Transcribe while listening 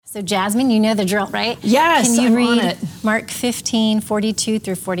So Jasmine, you know the drill, right? Yes, Can you I'm read on it. Mark 15, 42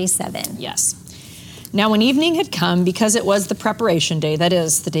 through 47? Yes. Now when evening had come, because it was the preparation day, that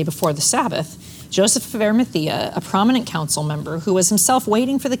is, the day before the Sabbath, Joseph of Arimathea, a prominent council member who was himself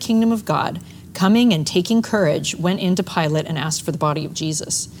waiting for the kingdom of God, coming and taking courage, went in to Pilate and asked for the body of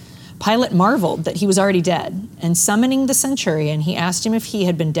Jesus. Pilate marveled that he was already dead, and summoning the centurion, he asked him if he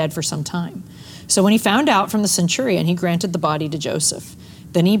had been dead for some time. So when he found out from the centurion, he granted the body to Joseph.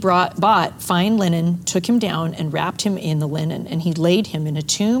 Then he bought fine linen, took him down, and wrapped him in the linen, and he laid him in a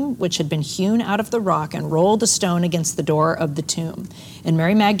tomb which had been hewn out of the rock, and rolled a stone against the door of the tomb. And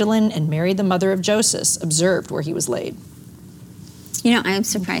Mary Magdalene and Mary, the mother of Joseph, observed where he was laid. You know, I am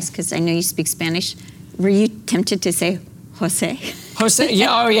surprised because I know you speak Spanish. Were you tempted to say Jose? Jose,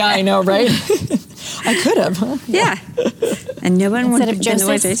 yeah, oh yeah, I know, right? I could have, huh? Yeah. And no one Instead would of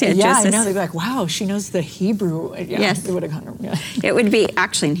Joseph? Yeah, I Joseph. know. They'd be like, wow, she knows the Hebrew. Yeah, Yes. They would have gone, yeah. It would be,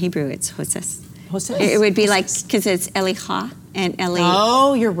 actually in Hebrew, it's Joses. Jose. It would be like, because it's Eliha and Eli.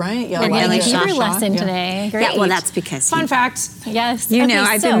 Oh, you're right. Yeah, We're And getting a Elisha. Hebrew lesson Yeah. today. Great. Yeah, well, that's because Fun fact. Yes. you Okay, know,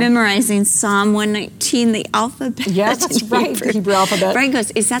 I've so- been memorizing Psalm 119, the alphabet. Yeah, that's in right, the Hebrew alphabet. Brian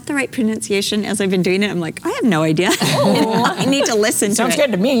goes, is that the right pronunciation? As I've been doing it, I'm like, I have no idea. I need to listen Sounds to it.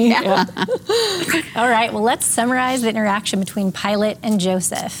 good to me. Yeah. All right, well, let's summarize the interaction between Pilate and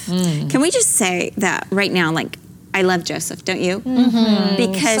Joseph. Can we just say that right now, like, I love Joseph, don't you? Mm-hmm.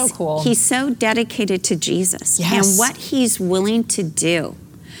 Because So cool. he's so dedicated to Jesus Yes. and what he's willing to do.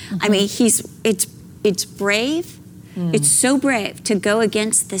 I mean, it's brave. It's so brave to go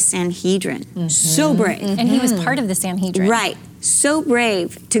against the Sanhedrin. So brave. And he was part of the Sanhedrin. Right. So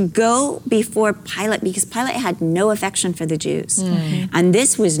brave to go before Pilate because Pilate had no affection for the Jews. And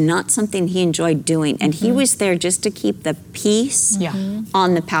this was not something he enjoyed doing. And he was there just to keep the peace Yeah.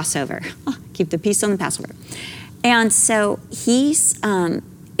 on the Passover. Keep the peace on the Passover. And so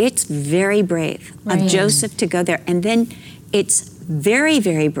it's very brave Right. of Joseph to go there. And then it's very,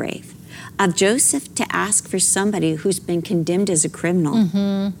 very brave of Joseph to ask for somebody who's been condemned as a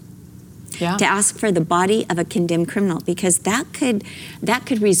criminal. Yeah. To ask for the body of a condemned criminal, because that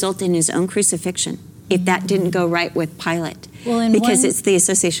could result in his own crucifixion if that didn't go right with Pilate. Well, and because it's the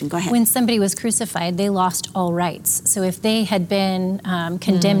association. Go ahead. When somebody was crucified, they lost all rights. So if they had been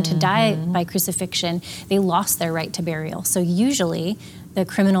condemned to die by crucifixion, they lost their right to burial. So usually the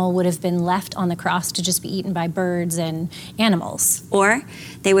criminal would have been left on the cross to just be eaten by birds and animals. Or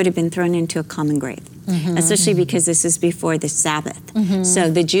they would have been thrown into a common grave, especially because this is before the Sabbath. So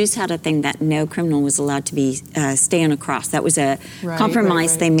the Jews had a thing that no criminal was allowed to be stay on a cross. That was a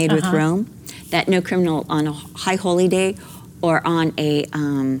compromise they made with Rome, that no criminal on a high holy day or on a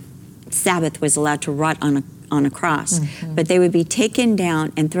Sabbath was allowed to rot on a cross. But they would be taken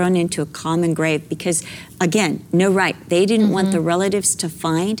down and thrown into a common grave because, again, no right. They didn't want the relatives to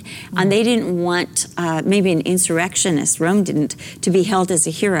find, and they didn't want maybe an insurrectionist, Rome didn't, to be held as a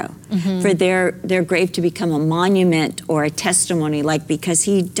hero, for their grave to become a monument or a testimony, like because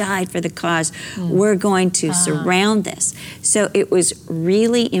he died for the cause, we're going to surround this. So it was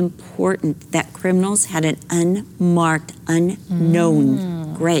really important that criminals had an unmarked,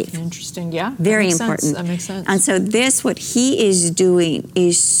 unknown grave. Interesting. Yeah. Very That makes important. sense. That makes sense. And so this, what he is doing,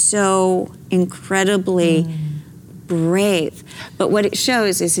 is so incredibly brave. But what it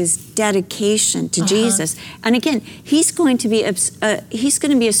shows is his dedication to Jesus. And again, he's going to be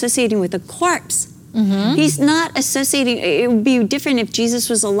associating with a corpse. He's not associating. It would be different if Jesus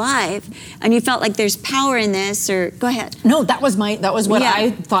was alive and you felt like there's power in this. Or go ahead. No, that was what Yeah.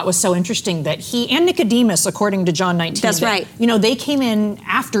 I thought was so interesting, that he and Nicodemus, according to John 19, That's right. You know, they came in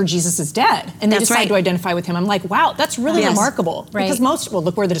after Jesus is dead, and they That's decided right. to identify with him. I'm like, wow, that's really Yes. remarkable. Right. Because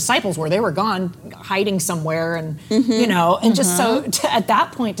look where the disciples were. They were gone, hiding somewhere, and you know, and just so at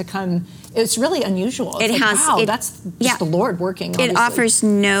that point to come, it's really unusual. It's wow, that's just the Lord working. It obviously. offers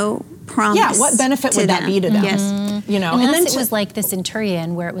no promise. Yeah, what benefit would that be to them? Yes. You know, Unless then it was like the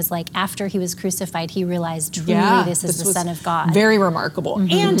centurion, where it was like after he was crucified, he realized truly this is the was Son of God. Very remarkable.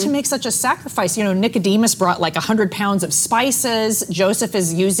 And to make such a sacrifice, you know, Nicodemus brought like 100 pounds of spices. Joseph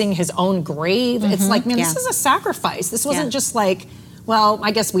is using his own grave. It's like, man, this is a sacrifice. This wasn't just like, well,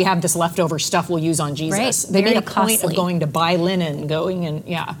 I guess we have this leftover stuff we'll use on Jesus. Right. They Very made a point costly. of going to buy linen,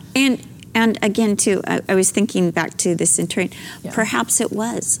 And again, too, I was thinking back to the centurion. Perhaps it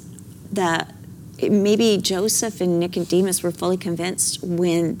was that maybe Joseph and Nicodemus were fully convinced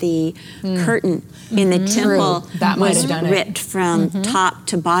when the curtain in the temple That might was have done it. ripped from top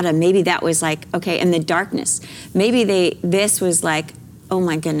to bottom. Maybe that was like, okay, in the darkness. Maybe this was like, oh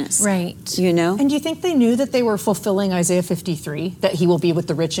my goodness. Right. You know? And do you think they knew that they were fulfilling Isaiah 53, that he will be with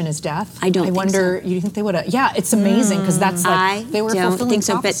the rich in his death? I don't I think wonder, you think they would have? Yeah, it's amazing because that's like, they were don't fulfilling think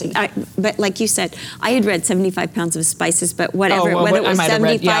so, prophecy. but like you said, I had read 75 pounds of spices, but whatever, whether it was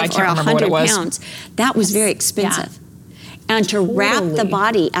 75 or 100 pounds, that was very expensive. And to wrap the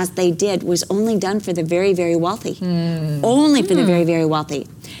body as they did was only done for the very, very wealthy. Only for the very, very wealthy.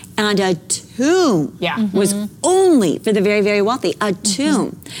 And a tomb was only for the very, very wealthy. A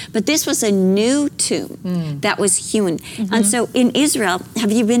tomb. But this was a new tomb that was hewn. And so in Israel,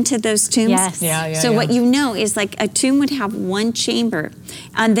 have you been to those tombs? Yes. So what you know is like a tomb would have one chamber.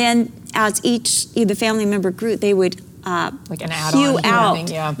 And then as the family member grew, they would like an add-on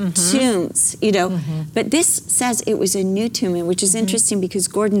hew out tombs, you know. But this says it was a new tomb, which is interesting because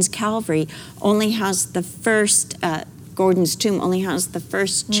Gordon's Calvary only has the first, Gordon's tomb only has the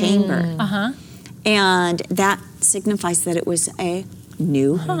first chamber. And that signifies that it was a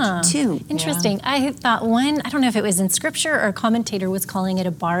new tomb. Interesting. I thought I don't know if it was in scripture or a commentator was calling it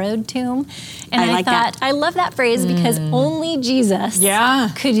a borrowed tomb. And I thought, I love that phrase because only Jesus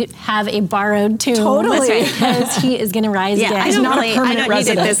could have a borrowed tomb. Totally. Because he is going to rise again. I don't need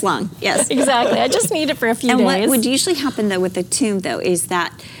it this long. Yes. Exactly. I just need it for a few days. And what would usually happen though with the tomb though is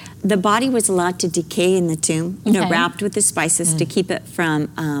that the body was allowed to decay in the tomb, you know, wrapped with the spices to keep it from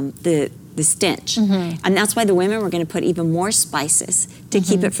the stench. And that's why the women were going to put even more spices to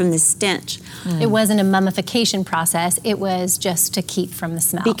keep it from the stench. It wasn't a mummification process. It was just to keep from the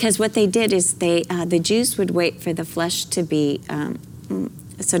smell. Because what they did is the Jews would wait for the flesh to be,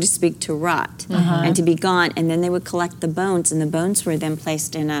 so to speak, to rot and to be gone. And then they would collect the bones, and the bones were then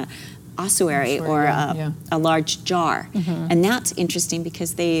placed in a ossuary or a large jar. And that's interesting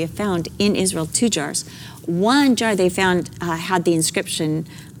because they found in Israel 2 jars. One jar they found had the inscription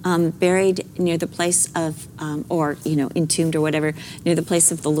buried near the place of, or, you know, entombed or whatever, near the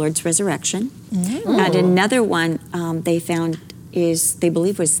place of the Lord's resurrection. And another one they found they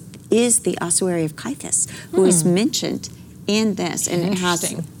believe is the ossuary of Caiaphas, who is mentioned in this. And it has,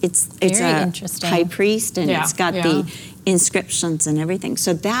 it's a high priest, and it's got the inscriptions and everything.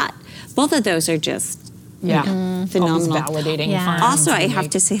 So both of those are just phenomenal. Validating. Also, I have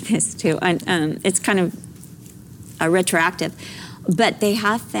to say this too, and it's kind of retroactive, but they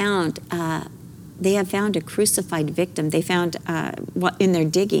have found a crucified victim. They found in their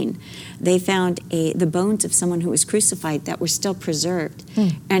digging, they found the bones of someone who was crucified that were still preserved,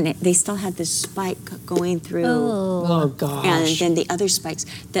 and they still had this spike going through. Oh gosh! And then the other spikes,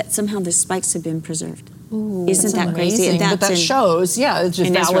 that somehow the spikes have been preserved. Ooh, Isn't that crazy? And but that shows, it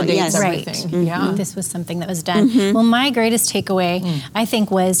just validates everything. Right. This was something that was done. Well, my greatest takeaway, I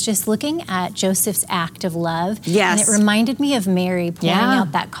think, was just looking at Joseph's act of love. Yes. And it reminded me of Mary pouring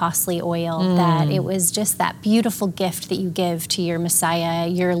out that costly oil, that it was just that beautiful gift that you give to your Messiah,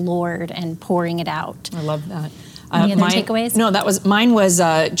 your Lord, and pouring it out. I love that. Any other takeaways? No, mine was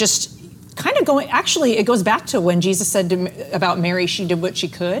just kind of going, actually, it goes back to when Jesus said about Mary, she did what she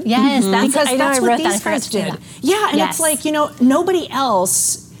could. Yes, that's what these guys did. Yeah, and it's like, nobody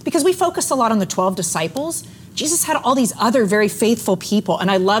else, because we focus a lot on the 12 disciples. Jesus had all these other very faithful people,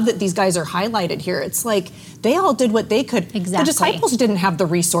 and I love that these guys are highlighted here. It's like they all did what they could. Exactly. The disciples didn't have the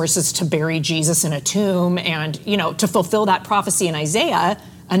resources to bury Jesus in a tomb and, to fulfill that prophecy in Isaiah.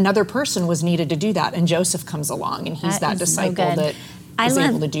 Another person was needed to do that, and Joseph comes along, and he's that disciple that is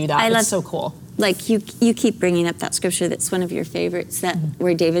able to do that. It's so cool. Like you keep bringing up that scripture that's one of your favorites, that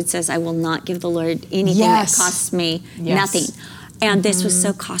where David says, "I will not give the Lord anything that costs me nothing." And this was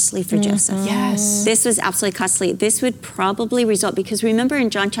so costly for Joseph. Yes. This was absolutely costly. This would probably result, because remember in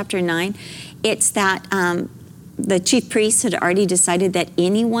John chapter 9, it's that the chief priests had already decided that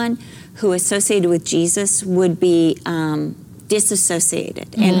anyone who associated with Jesus would be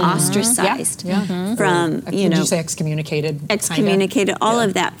disassociated and ostracized from, Did you say excommunicated? Excommunicated, all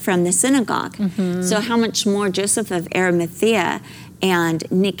of that from the synagogue. So how much more Joseph of Arimathea and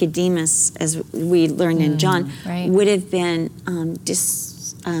Nicodemus, as we learn in John, would have been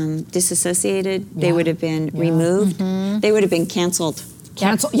disassociated. They would have been removed. They would have been canceled.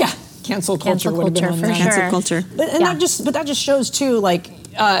 Cancel culture would have been on for that. sure. Cancel culture. But that just shows too, like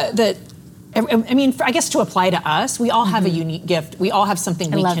that. I mean, I guess to apply to us, we all have a unique gift. We all have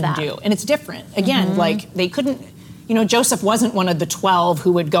something we can do, and it's different. Again, like they couldn't. Joseph wasn't one of the 12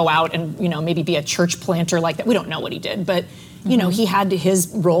 who would go out and maybe be a church planter like that. We don't know what he did, but he had his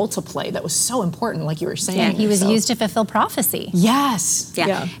role to play that was so important, like you were saying. Yeah, he was used to fulfill prophecy. Yes.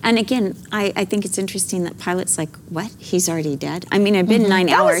 Yeah. And again, I think it's interesting that Pilate's like, what? He's already dead? I mean, it'd been 9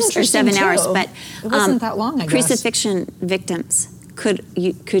 hours or 7 hours, but it wasn't that long, I guess. Crucifixion victims could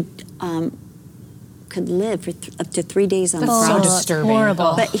could live for up to 3 days on the That's so cross. disturbing.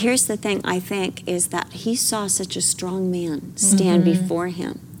 Horrible. But here's the thing, I think, is that he saw such a strong man stand before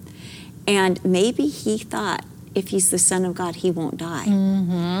him. And maybe he thought, if he's the Son of God, he won't die.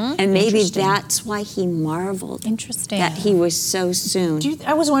 And maybe that's why he marveled that he was so soon.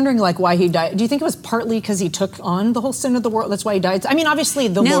 I was wondering, like, why he died. Do you think it was partly because he took on the whole sin of the world? That's why he died? I mean, obviously,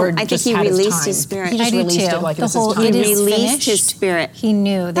 the Lord just had his time. I think he released his spirit. He just released it like it was his time. He released his spirit. He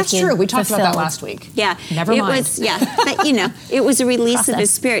knew that That's true. We talked about that last week. Yeah. Never mind. But, it was a release of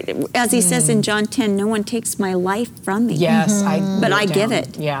his spirit. As he says in John 10, no one takes my life from me. Yes, but I give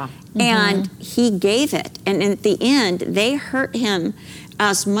it. Yeah. And he gave it. And at the end, they hurt him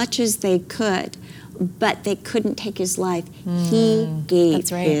as much as they could, but they couldn't take his life. He gave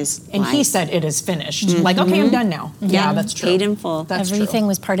his life. And he said, it is finished. Like, okay, I'm done now. Yeah, that's true. Paid in full. That's Everything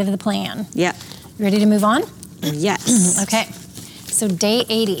was part of the plan. Yeah. You ready to move on? Yes. Okay. So day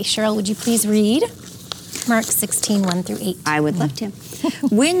 80. Cheryl, would you please read Mark 16, 1 through 8? I would love to.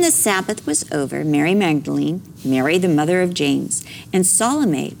 When the Sabbath was over, Mary Magdalene, Mary the mother of James, and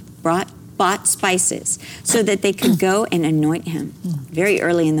Salome bought spices so that they could go and anoint him. Very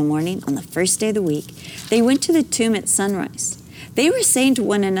early in the morning, on the first day of the week, they went to the tomb at sunrise. They were saying to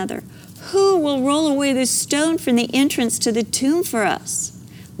one another, "Who will roll away the stone from the entrance to the tomb for us?"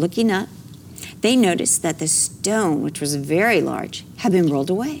 Looking up, they noticed that the stone, which was very large, had been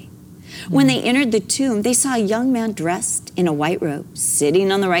rolled away. When they entered the tomb, they saw a young man dressed in a white robe,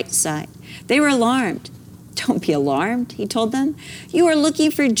 sitting on the right side. They were alarmed. "Don't be alarmed," he told them. "You are looking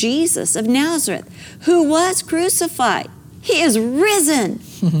for Jesus of Nazareth, who was crucified. He is risen.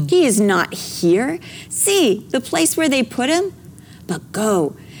 He is not here. See the place where they put him? But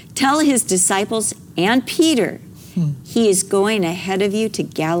go, tell his disciples and Peter, he is going ahead of you to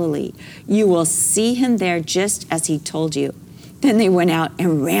Galilee. You will see him there just as he told you." Then they went out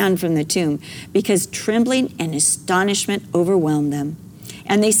and ran from the tomb because trembling and astonishment overwhelmed them.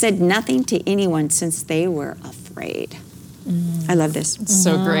 And they said nothing to anyone since they were afraid. I love this. It's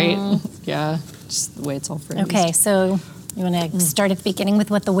so great. Yeah, just the way it's all phrased. Okay, so you want to start at the beginning with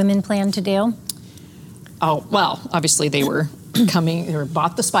what the women planned to do? Oh, well, obviously they were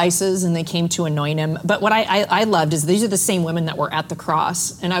bought the spices and they came to anoint him. But what I loved is these are the same women that were at the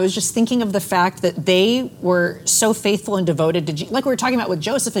cross. And I was just thinking of the fact that they were so faithful and devoted to Jesus. Like we were talking about with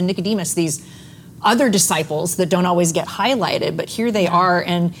Joseph and Nicodemus, these other disciples that don't always get highlighted, but here they are,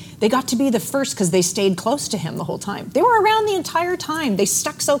 and they got to be the first because they stayed close to him the whole time. They were around the entire time. They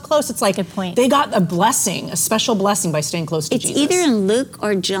stuck so close. It's like good point. They got a blessing, a special blessing by staying close to Jesus. It's either in Luke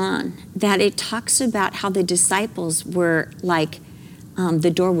or John that it talks about how the disciples were like,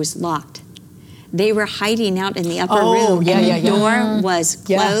 the door was locked. They were hiding out in the upper room, and the door was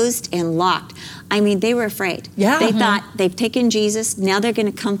closed and locked. I mean, they were afraid. Yeah. They thought, they've taken Jesus, now they're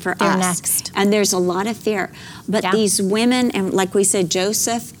going to come for They're us. next. And there's a lot of fear. But these women, and like we said,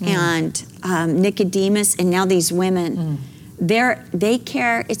 Joseph and Nicodemus, and now these women, they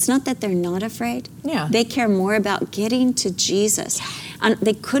care. It's not that they're not afraid. Yeah. They care more about getting to Jesus. And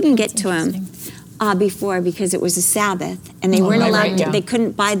they couldn't get to him before because it was a Sabbath, and they weren't allowed to, they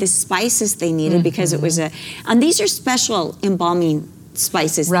couldn't buy the spices they needed because it was and these are special embalming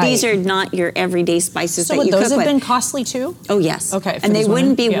spices. Right. These are not your everyday spices So that you would cook those have with. been costly too? Oh, yes. Okay, for And they these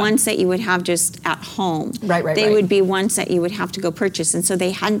wouldn't women? be ones that you would have just at home. Right. They would be ones that you would have to go purchase. And so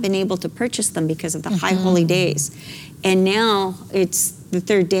they hadn't been able to purchase them because of the high holy days. And now it's the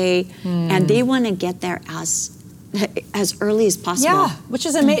third day, and they want to get there as early as possible. Yeah, which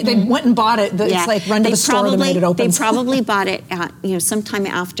is amazing. They went and bought it. It's like run to the store the minute it opens. They probably bought it at, sometime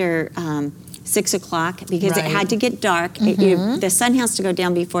after 6 o'clock because it had to get dark. The sun has to go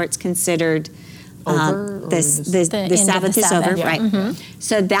down before it's considered the Sabbath is over, right?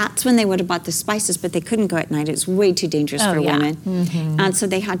 So that's when they would have bought the spices, but they couldn't go at night. It's way too dangerous for women. And so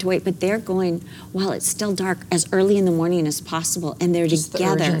they had to wait. But they're going while it's still dark as early in the morning as possible. And they're Just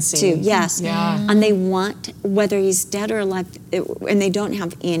together too. Yes. Yeah. And they want, whether he's dead or alive, and they don't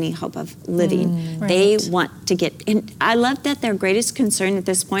have any hope of living. They want to get, and I love that their greatest concern at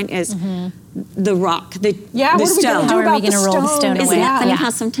this point is the rock, the what stone. How are we going to roll the stone away? Isn't it funny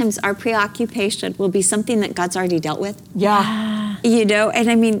how sometimes our preoccupation will be something that God's already dealt with? Yeah. And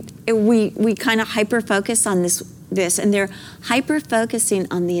I mean, we kind of hyper-focus on this, and they're hyper-focusing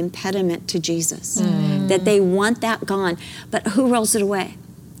on the impediment to Jesus, that they want that gone. But who rolls it away?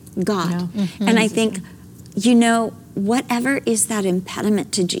 God. And I think, whatever is that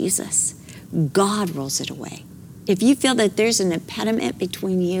impediment to Jesus, God rolls it away. If you feel that there's an impediment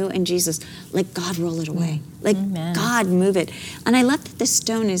between you and Jesus, let God roll it away. Let God move it. And I love that the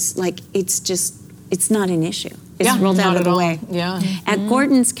stone is it's not an issue. It's rolled out of the way. Yeah. At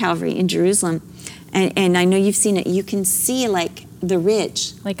Gordon's Calvary in Jerusalem, And I know you've seen it. You can see like the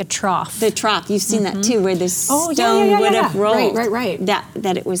ridge. Like a trough. The trough. You've seen that too, where the stone would have rolled. Right.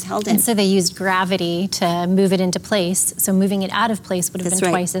 That it was held in. And so they used gravity to move it into place. So moving it out of place would have been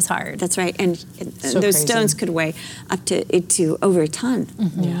twice as hard. That's right. And So those crazy. stones could weigh up to over a ton.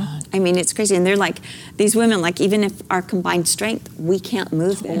 Yeah. I mean, it's crazy. And they're like, these women, like, even if our combined strength, we can't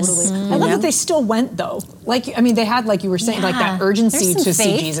move this. I love that they still went, though. Like, I mean, they had, like you were saying, like that urgency There's to some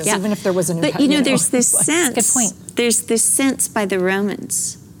see faith. Jesus, even if there was an But, there's this sense. Good point. There's this sense by the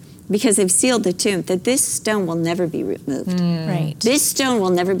Romans, because they've sealed the tomb, that this stone will never be removed. Right. This stone will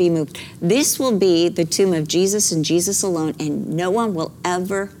never be moved. This will be the tomb of Jesus and Jesus alone, and no one will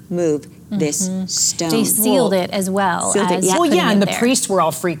ever move this stone. They sealed it as well. Sealed it, as yeah. Well, putting yeah, it and the there. priests were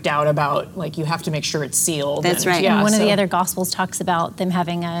all freaked out about, like, you have to make sure it's sealed. That's right. Yeah, And one of so- the other Gospels talks about them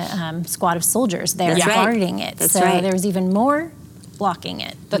having a squad of soldiers there That's right. guarding it. That's so right. there was even more blocking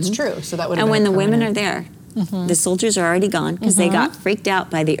it. That's true. So that would have And been when a the women are permanent- there, the soldiers are already gone because they got freaked out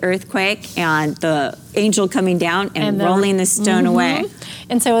by the earthquake and the angel coming down and rolling the stone away.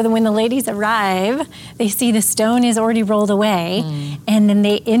 And so when the ladies arrive, they see the stone is already rolled away, and then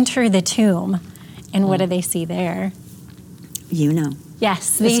they enter the tomb. And what do they see there? You know.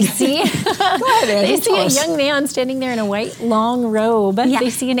 Yes, they see they see a young man standing there in a white long robe. Yeah. They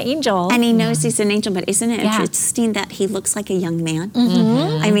see an angel. And he knows he's an angel, but isn't it Yeah. interesting that he looks like a young man?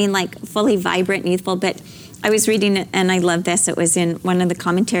 I mean, like fully vibrant and youthful. But I was reading it, and I love this. It was in one of the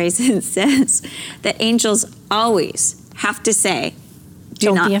commentaries. It says that angels always have to say,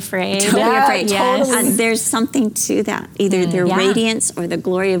 Don't be afraid. Don't be afraid. Yes. And there's something to that. Either their Yeah. radiance or the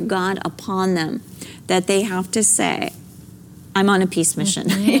glory of God upon them, that they have to say, I'm on a peace mission.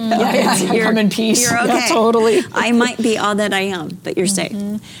 You know, Yeah, come in peace. You're okay. Yeah, totally. I might be all that I am, but you're safe.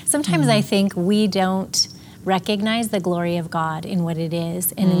 Sometimes I think we don't recognize the glory of God in what it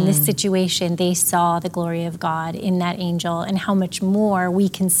is. And in this situation, they saw the glory of God in that angel, and how much more we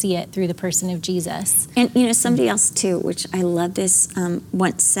can see it through the person of Jesus. And somebody else too, which I love this,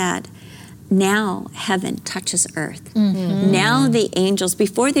 once said, now heaven touches earth. Now the angels,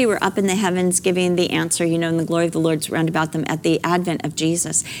 before they were up in the heavens giving the answer, and the glory of the Lord's round about them at the advent of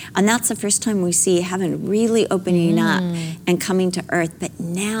Jesus. And that's the first time we see heaven really opening up and coming to earth. But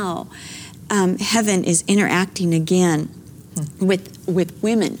now heaven is interacting again with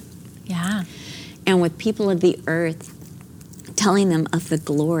women Yeah. and with people of the earth, telling them of the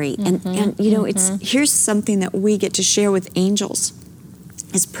glory. And it's here's something that we get to share with angels,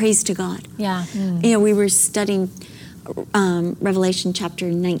 is praise to God. Yeah. We were studying Revelation chapter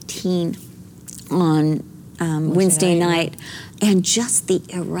 19 on Wednesday night, and just the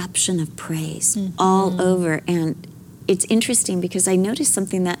eruption of praise all over. And it's interesting because I noticed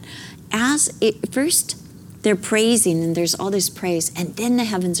something that first they're praising and there's all this praise, and then the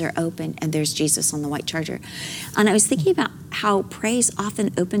heavens are open and there's Jesus on the white charger. And I was thinking about how praise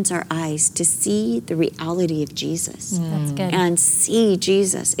often opens our eyes to see the reality of Jesus. That's good. And see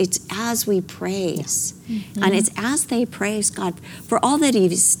Jesus. It's as we praise. And it's as they praise God for all that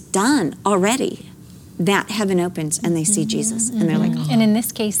He's done already, that heaven opens and they see Jesus. And they're like, oh, And in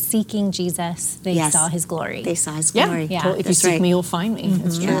this case, seeking Jesus, they Yes. saw His glory. they saw His Yeah, glory. Yeah. If you That's seek right. me, you'll find me.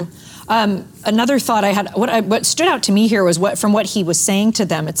 It's Yeah. true. Another thought I had, what stood out to me here was from what He was saying to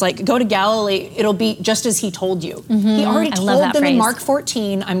them. It's like, go to Galilee, it'll be just as He told you. He already I love told that them in phrase. Mark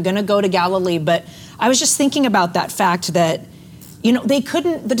 14, I'm going to go to Galilee. But I was just thinking about that fact that,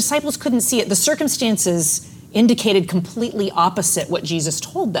 the disciples couldn't see it. The circumstances indicated completely opposite what Jesus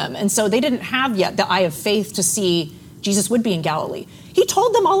told them. And so they didn't have yet the eye of faith to see Jesus would be in Galilee. He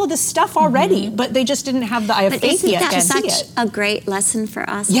told them all of this stuff already, but they just didn't have the eye of But faith isn't yet that to see such it. a great lesson for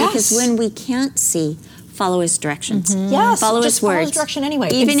us? Yes. Because when we can't see, follow His directions. Yes, Follow just His follow words. His direction anyway.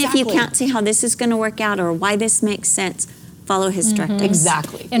 Even if you Exactly. can't see how this is going to work out or why this makes sense, follow His directives.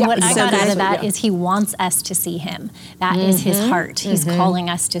 Exactly. And Yeah, what I got out exactly. of that Yeah. is He wants us to see Him. That is His heart. He's calling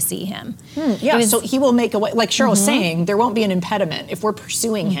us to see Him. Yeah, so He will make a way. Like Cheryl was saying, there won't be an impediment. If we're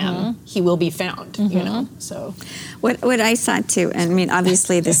pursuing Him, He will be found, so. What I saw too, I mean,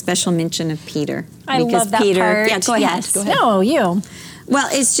 obviously the special mention of Peter. I because love that Peter, part. Yeah, go ahead. Yes. Go ahead. No, you. Well,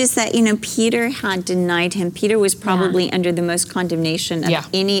 it's just that, Peter had denied Him. Peter was probably under the most condemnation of Yeah.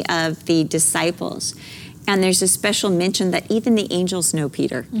 any of the disciples. And there's a special mention that even the angels know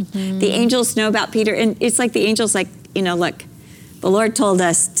Peter. The angels know about Peter. And it's like the angels look, the Lord told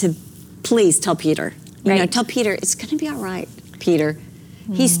us to please tell Peter. Tell Peter, it's going to be all right, Peter.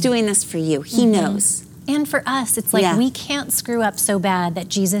 He's doing this for you. He knows. And for us, it's like Yeah. we can't screw up so bad that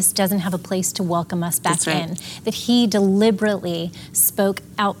Jesus doesn't have a place to welcome us back That's right. in. That He deliberately spoke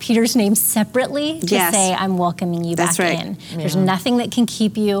out Peter's name separately to Yes. say, I'm welcoming you That's back right. in. There's nothing that can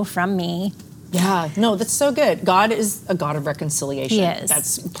keep you from me. Yeah, no, that's so good. God is a God of reconciliation. He is.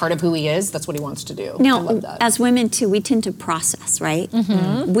 That's part of who he is. That's what he wants to do. I Now, love that. as women too, we tend to process, right?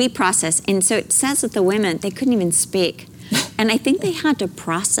 We process. And so it says that the women, they couldn't even speak. And I think they had to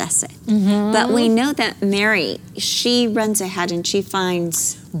process it. But we know that Mary, she runs ahead and she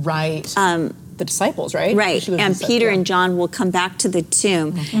finds... Right. The disciples, right? Right, She was and the- Peter yeah. and John will come back to the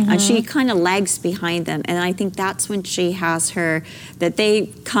tomb, and she kind of lags behind them. And I think that's when she has her, that they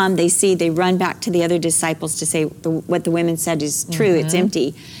come, they see, they run back to the other disciples to say what the women said is true, it's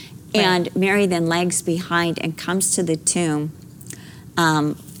empty. Right. And Mary then lags behind and comes to the tomb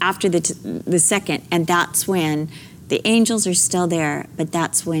after the second, and that's when the angels are still there, but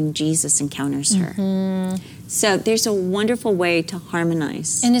that's when Jesus encounters her. So there's a wonderful way to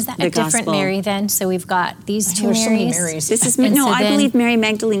harmonize. And is that the a different gospel. Mary then? So we've got these two There's so many Marys. Marys. This is And no. so I then- believe Mary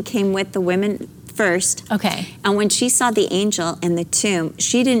Magdalene came with the women first. Okay. And when she saw the angel in the tomb,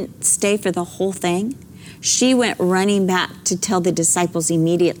 she didn't stay for the whole thing. She went running back to tell the disciples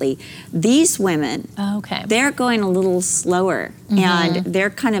immediately. These women, Okay. they're going a little slower, and they're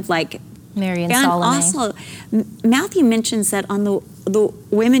kind of like. Mary and And Salome. also, Matthew mentions that on the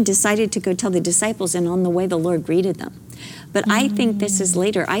women decided to go tell the disciples, and on the way the Lord greeted them. But I think this is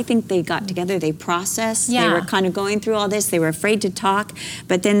later. I think they got together, they processed, they Yeah. were kind of going through all this, they were afraid to talk,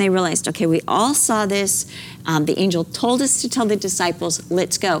 but then they realized, okay, we all saw this. The angel told us to tell the disciples,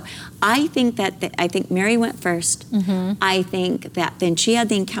 let's go. I think I think Mary went first. I think that then she had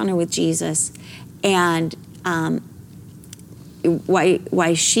the encounter with Jesus, and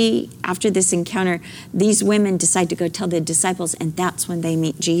why she, after this encounter, these women decide to go tell the disciples, and that's when they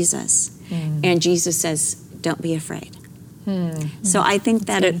meet Jesus. And Jesus says, don't be afraid. So I think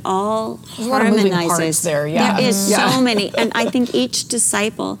that it all There's a lot of moving parts harmonizes. there, yeah. There is Yeah. so many, and I think each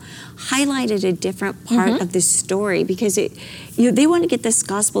disciple highlighted a different part of this story, because they want to get this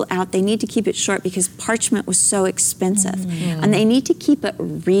gospel out. They need to keep it short because parchment was so expensive, and they need to keep it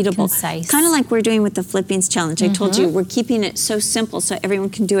readable, Concise. kind of like we're doing with the Philippians challenge. I told you we're keeping it so simple so everyone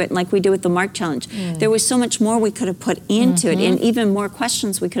can do it, and like we do with the Mark challenge. There was so much more we could have put into it, and even more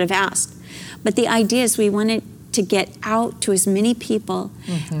questions we could have asked. But the idea is we wanted to get out to as many people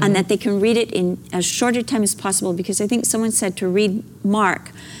and that they can read it in as short a time as possible, because I think someone said to read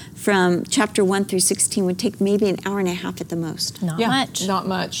Mark from chapter 1 through 16 would take maybe an hour and a half at the most. Not Yeah, much. Not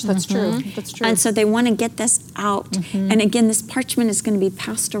much. That's true. That's true. And so they want to get this out. And again, this parchment is going to be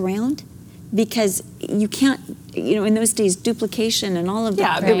passed around, because you can't, in those days, duplication and all of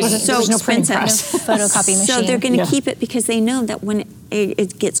that there was wasn't- so there was no printing expensive. press. Photocopy machine. So they're going to Yeah. keep it because they know that when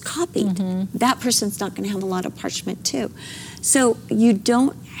it gets copied, that person's not going to have a lot of parchment too. So you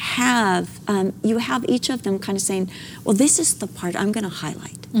don't have, you have each of them kind of saying, well, this is the part I'm going to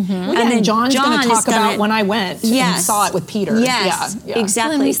highlight. and then John's going to is talk about gonna- when I went and Yes. saw it with Peter. Yes, Yeah.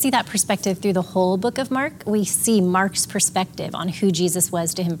 exactly. When we see that perspective through the whole book of Mark, we see Mark's perspective on who Jesus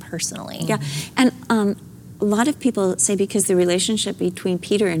was to him personally. Yeah, and a lot of people say because the relationship between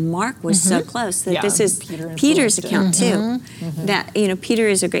Peter and Mark was so close that Yeah, this is Peter Peter's influenced it. account too. That Peter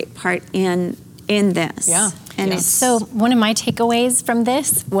is a great part in this. Yeah. and Yeah. it's So one of my takeaways from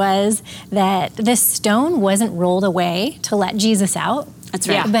this was that the stone wasn't rolled away to let Jesus out. That's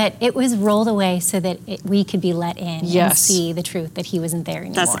right. Yeah. But it was rolled away so that we could be let in and Yes. see the truth that he wasn't there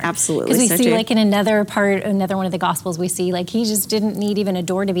anymore. That's absolutely Because we so see true. like in another one of the Gospels, we see like he just didn't need even a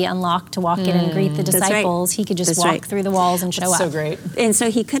door to be unlocked to walk in and greet the That's right. disciples. He could just That's walk right. through the walls and show That's up. so great. And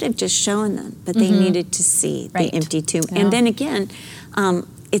so he could have just shown them, but they needed to see Right. the empty tomb. Yeah. And then again,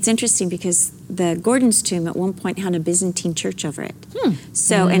 it's interesting because the Gordon's tomb at one point had a Byzantine church over it.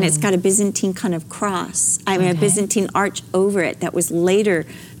 So, and it's got a Byzantine kind of cross, a Byzantine arch over it that was later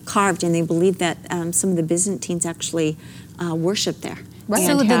carved, and they believe that some of the Byzantines actually worshiped there. Right.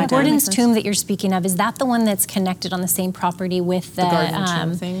 So the Yeah. Gordon's That makes tomb that you're speaking of, is that the one that's connected on the same property with the garden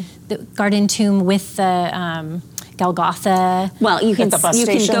tomb thing? The garden tomb with the Golgotha? Well, you can the bus you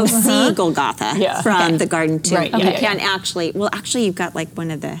can go station? see Golgotha Yeah. from the garden tomb. Right, You yeah, can actually. Well, actually, you've got like one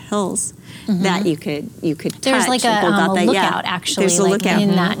of the hills that you could There's touch. like a Golgotha, lookout actually, There's a like lookout.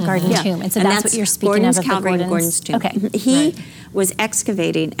 in that garden tomb, and so that's what you're speaking Gordon's of. Calvary the and Gordon's tomb. Okay, He was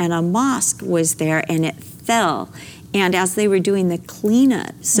excavating, and a mosque was there, and it fell. And as they were doing the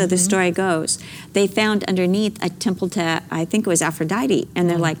cleanup, so the story goes, they found underneath a temple to, I think it was Aphrodite, and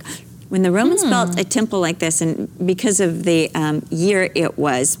they're like, when the Romans built a temple like this, and because of the year it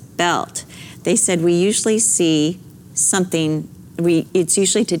was built, they said we usually see something. It's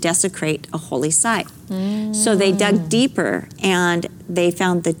usually to desecrate a holy site. So they dug deeper, and they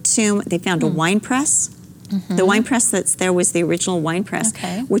found the tomb. They found a wine press. The wine press that's there was the original wine press,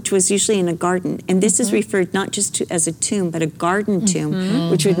 which was usually in a garden. And this is referred not just to as a tomb, but a garden tomb,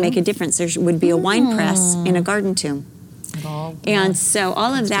 which would make a difference. There would be a wine press in a garden tomb. And so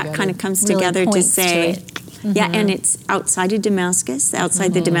all of that kind of comes together to say, and it's outside of Damascus,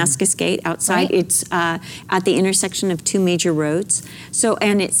 outside the Damascus Gate, outside. It's at the intersection of two major roads. So,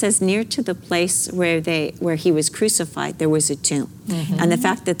 and it says near to the place where he was crucified, there was a tomb. And the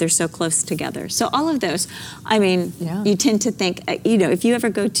fact that they're so close together. So all of those, I mean, you tend to think, if you ever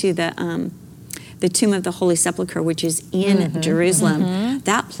go to the Tomb of the Holy Sepulchre, which is in Jerusalem,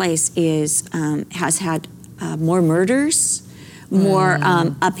 that place has had more murders, more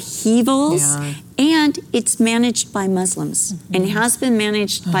upheavals, and it's managed by Muslims, and has been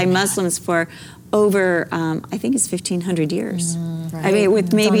managed by Muslims for over, I think it's 1,500 years. I mean,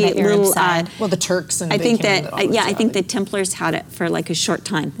 with maybe a little. Well, the Turks and I think that I think the Templars had it for like a short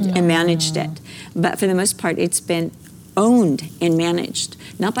time and managed it, but for the most part, it's been owned and managed,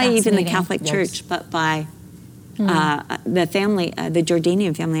 not by even the Catholic Church, but by the family, the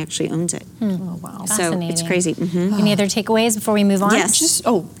Jordanian family actually owns it. Oh, wow. So it's crazy. Any other takeaways before we move on? Yes.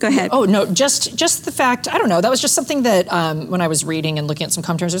 Go ahead. Oh, no, just the fact, I don't know, that was just something that when I was reading and looking at some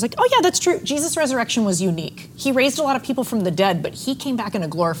commentaries, I was like, oh yeah, that's true. Jesus' resurrection was unique. He raised a lot of people from the dead, but he came back in a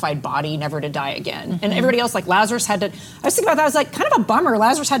glorified body, never to die again. And everybody else, like Lazarus I was thinking about that, I was like, kind of a bummer.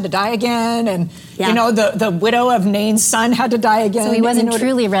 Lazarus had to die again, and the widow of Nain's son had to die again. So he wasn't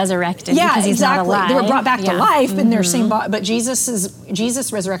truly resurrected because he's not alive. They were brought back to life in their same body, but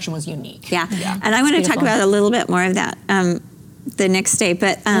Jesus' resurrection was unique. Yeah. And I want to talk about a little bit more of that the next day.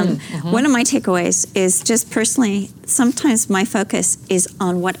 But one of my takeaways is just personally, sometimes my focus is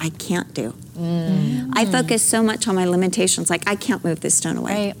on what I can't do. I focus so much on my limitations, like I can't move this stone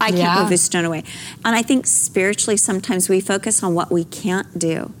away. Right. I can't move this stone away. And I think spiritually, sometimes we focus on what we can't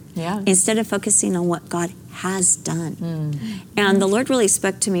do instead of focusing on what God has done. And the Lord really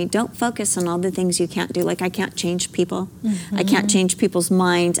spoke to me, don't focus on all the things you can't do. Like I can't change people. I can't change people's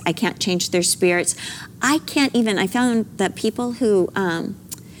minds. I can't change their spirits. I found that people who,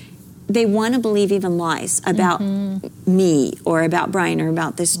 they want to believe even lies about me or about Brian or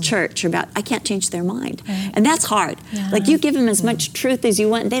about this church or about, I can't change their mind. And that's hard. Like you give them as much truth as you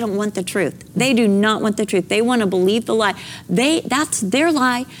want, they don't want the truth. They do not want the truth. They want to believe the lie. That's their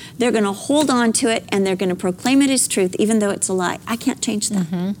lie. They're going to hold on to it and they're going to proclaim it as truth even though it's a lie. I can't change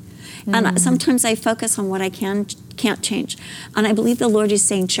that. And sometimes I focus on what I can't change. And I believe the Lord is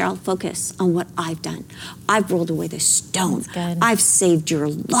saying, Cheryl, focus on what I've done. I've rolled away the stone. I've saved your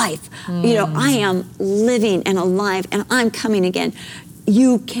life. I am living and alive and I'm coming again.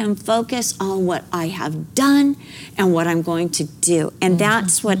 You can focus on what I have done and what I'm going to do. And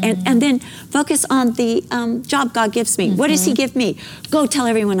that's what, and then focus on the job God gives me. What does he give me? Go tell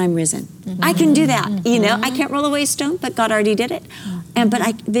everyone I'm risen. I can do that. I can't roll away a stone, but God already did it.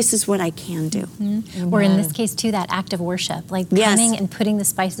 But this is what I can do. Or in this case, too, that act of worship. Like coming and putting the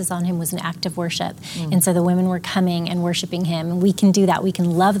spices on him was an act of worship. And so the women were coming and worshiping him. And we can do that. We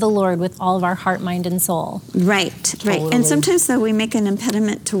can love the Lord with all of our heart, mind, and soul. Right. And sometimes, though, we make an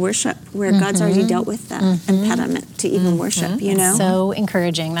impediment to worship where God's already dealt with that impediment to even worship, So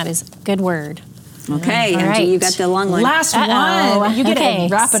encouraging. That is a good word. Okay, Angie, you got the long one. Last one. You get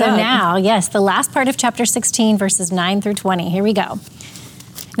to wrap it up. So now, the last part of chapter 16, verses 9 through 20. Here we go.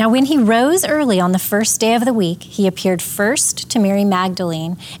 Now, when he rose early on the first day of the week, he appeared first to Mary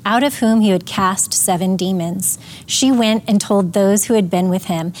Magdalene, out of whom he had cast 7 demons. She went and told those who had been with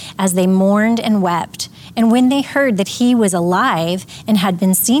him as they mourned and wept. And when they heard that he was alive and had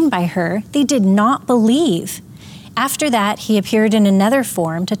been seen by her, they did not believe. After that, he appeared in another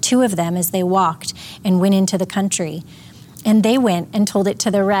form to 2 of them as they walked and went into the country. And they went and told it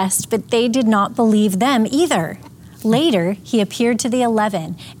to the rest, but they did not believe them either. Later, he appeared to the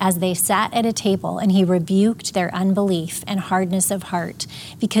 11 as they sat at a table, and he rebuked their unbelief and hardness of heart,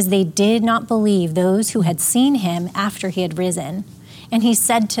 because they did not believe those who had seen him after he had risen. And he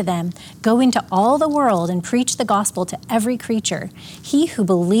said to them, "Go into all the world and preach the gospel to every creature. He who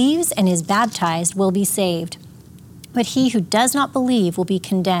believes and is baptized will be saved, but he who does not believe will be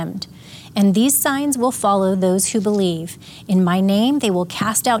condemned. And these signs will follow those who believe. In my name they will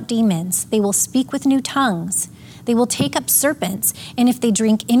cast out demons. They will speak with new tongues. They will take up serpents, and if they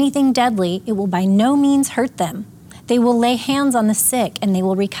drink anything deadly, it will by no means hurt them. They will lay hands on the sick, and they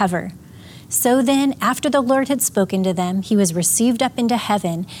will recover." So then, after the Lord had spoken to them, he was received up into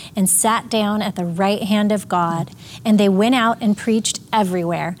heaven and sat down at the right hand of God. And they went out and preached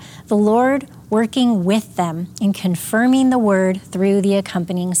everywhere, the Lord working with them and confirming the word through the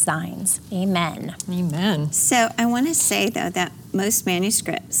accompanying signs. Amen. Amen. So I want to say, though, that most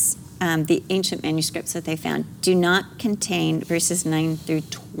manuscripts the ancient manuscripts that they found do not contain verses 9 through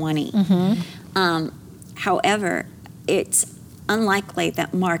 20. However, it's unlikely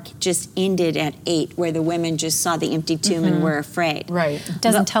that Mark just ended at 8, where the women just saw the empty tomb and were afraid. Right.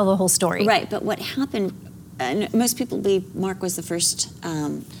 Doesn't tell the whole story. Right, but what happened, most people believe Mark was the first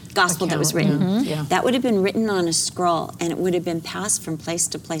gospel that was written. Yeah. That would have been written on a scroll, and it would have been passed from place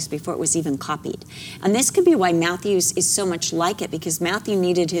to place before it was even copied. And this could be why Matthew's is so much like it, because Matthew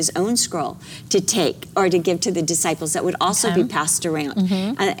needed his own scroll to take or to give to the disciples that would also be passed around.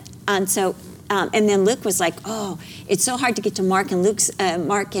 And so, and then Luke was like, oh, it's so hard to get to Mark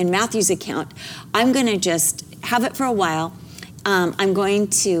and Matthew's account. I'm going to just have it for a while. I'm going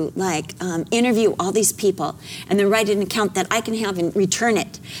to interview all these people and then write an account that I can have and return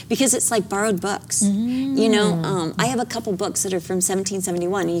it, because it's like borrowed books. You know, I have a couple books that are from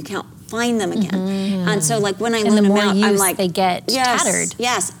 1771 and you can't find them again. And so when I And the loan them more out, use I'm like, they get tattered.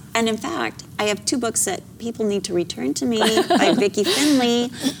 Yes. And in fact, I have 2 books that people need to return to me by Vicki Finley.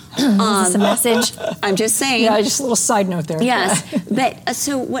 Is this a message? I'm just saying. Yeah, just a little side note there. Yes, but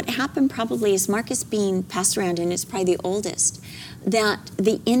so what happened probably is Mark is being passed around, and it's probably the oldest, that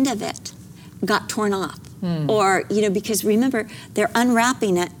the end of it got torn off. Or, because remember, they're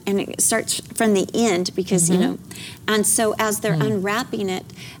unwrapping it, and it starts from the end because, and so as they're unwrapping it,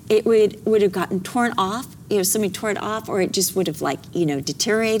 it would have gotten torn off. Somebody tore it off, or it just would have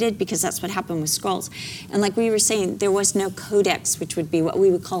deteriorated, because that's what happened with scrolls. And like we were saying, there was no codex, which would be what we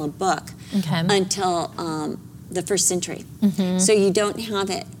would call a book, until the 1st century. So you don't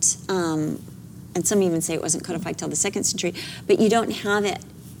have it, and some even say it wasn't codified till the 2nd century, but you don't have it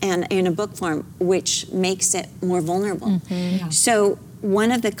in a book form, which makes it more vulnerable. So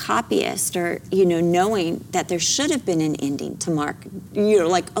one of the copyists, or knowing that there should have been an ending to Mark, you're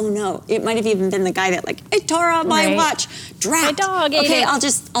like, oh no, it might have even been the guy that it tore off my watch, drat. My dog ate okay, it. I'll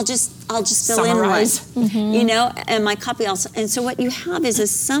just fill Summarize. in one, and my copy also. And so what you have is a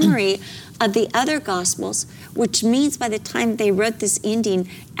summary of the other Gospels, which means by the time they wrote this ending,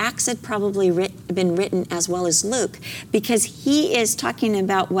 Acts had probably been written as well as Luke, because he is talking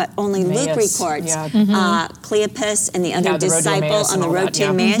about what only Luke records. Cleopas and the other disciple on the road to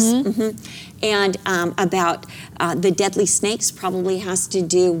Emmaus. And about the deadly snakes probably has to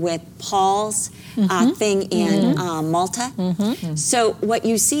do with Paul's thing in Malta. So what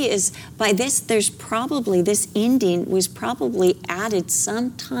you see is by this, this ending was probably added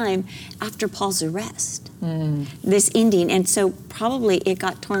sometime after Paul's arrest. This ending, and so probably it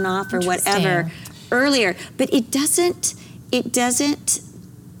got torn off or whatever earlier. But it doesn't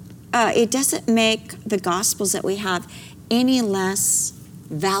make the Gospels that we have any less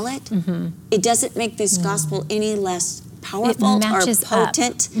valid. It doesn't make this gospel any less powerful or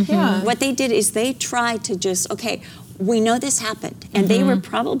potent. What they did is they tried to just, okay, we know this happened. And they were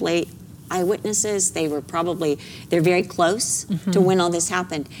probably eyewitnesses. They're very close to when all this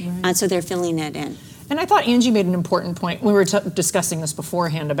happened. And so they're filling it in. And I thought Angie made an important point. We were discussing this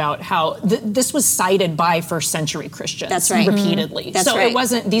beforehand about how this was cited by first century Christians. That's right. Repeatedly. That's so right. It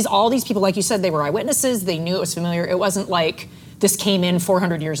wasn't all these people, like you said, they were eyewitnesses. They knew it was familiar. It wasn't like this came in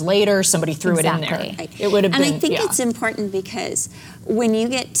 400 years later, somebody threw it in there. Right. It would have been, and I think it's important because when you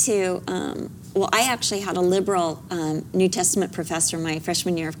get to, I actually had a liberal New Testament professor my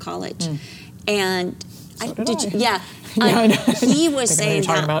freshman year of college. And I know. He was saying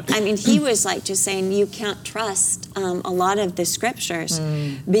that. He was just saying you can't trust a lot of the scriptures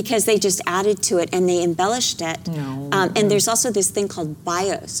because they just added to it and they embellished it. And there's also this thing called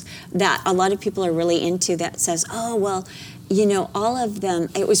bios that a lot of people are really into that says, oh, well, all of them,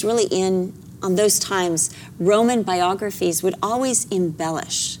 it was really on those times, Roman biographies would always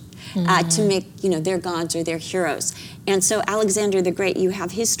embellish to make, their gods or their heroes. And so Alexander the Great, you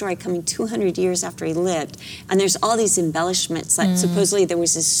have his story coming 200 years after he lived, and there's all these embellishments, like supposedly there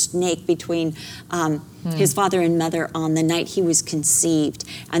was a snake between his father and mother on the night he was conceived,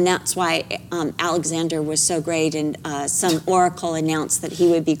 and that's why Alexander was so great, and some oracle announced that he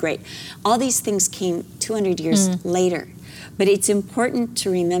would be great. All these things came 200 years later. But it's important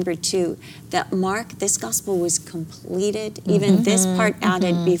to remember, too, that Mark, this gospel was completed, even this part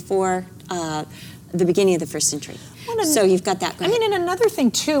added before the beginning of the first century. So you've got that going. And another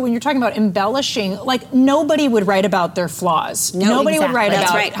thing, too, when you're talking about embellishing, nobody would write about their flaws. Nobody would write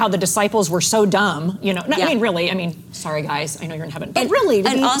about how the disciples were so dumb. Sorry, guys, I know you're in heaven. But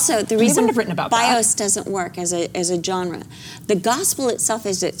also, the reason have written about bios doesn't work as a genre, the gospel itself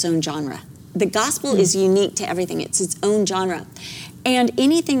is its own genre. The gospel is unique to everything. It's its own genre. And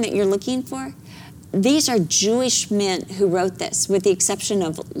anything that you're looking for, these are Jewish men who wrote this, with the exception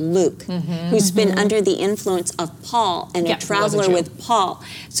of Luke, who's been under the influence of Paul and a traveler with Paul.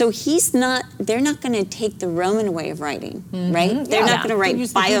 So they're not going to take the Roman way of writing, right? They're not going to write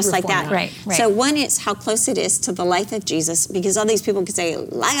bios like that. Right. So one is how close it is to the life of Jesus, because all these people could say,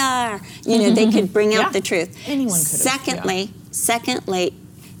 liar, they could bring out the truth. Anyone could. Secondly,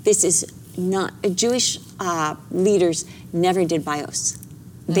 this is not, Jewish leaders never did bios.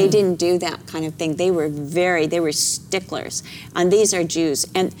 They didn't do that kind of thing. They were sticklers. And these are Jews.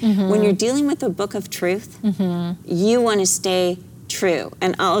 And when you're dealing with the book of truth, you want to stay true.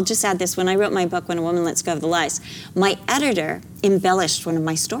 And I'll just add this. When I wrote my book, When a Woman Lets Go of the Lies, my editor embellished one of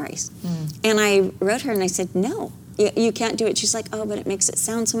my stories. And I wrote her and I said, no, you can't do it. She's like, oh, but it makes it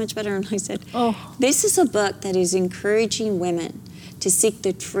sound so much better. And I said, this is a book that is encouraging women to seek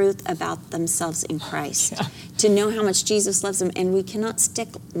the truth about themselves in Christ, to know how much Jesus loves them. And we cannot stick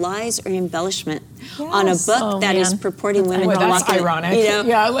lies or embellishment on a book that is purporting women to walk in,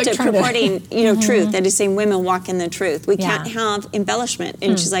 purporting truth, that is saying women walk in the truth. We can't have embellishment.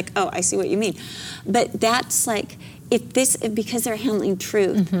 And she's like, oh, I see what you mean. But that's like, because they're handling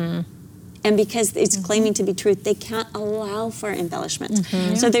truth, and because it's claiming to be truth, they can't allow for embellishments.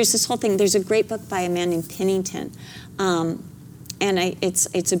 So there's this whole thing. There's a great book by a man named Pennington, and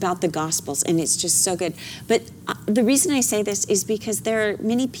it's about the Gospels, and it's just so good. But the reason I say this is because there are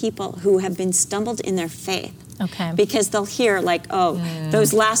many people who have been stumbled in their faith. Okay. Because they'll hear like,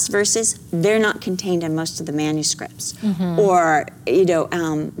 those last verses, they're not contained in most of the manuscripts. Or,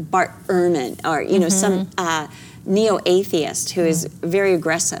 Bart Ehrman, or, some neo-atheist who is very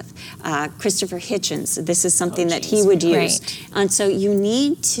aggressive. Christopher Hitchens, this is something that he would use. Right. And so you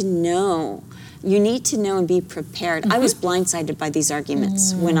need to know and be prepared. I was blindsided by these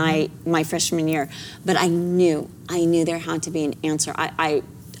arguments when my freshman year, but I knew there had to be an answer.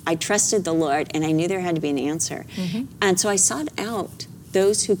 I trusted the Lord, and I knew there had to be an answer. And so I sought out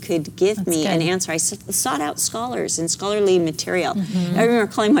those who could give me an answer. I sought out scholars and scholarly material. I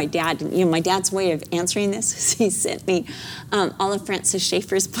remember calling my dad, and my dad's way of answering this is he sent me all of Francis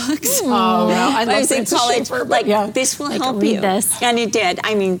Schaeffer's books. Oh, wow. I was in college, this will help you. This. And it did.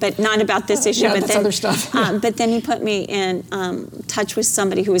 I mean, but not about this issue. Yeah, but that's then, other stuff. But then he put me in touch with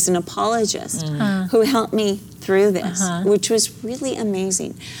somebody who was an apologist who helped me through this, which was really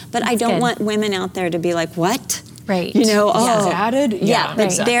amazing. But I don't want women out there to be like, what? Right. It's added?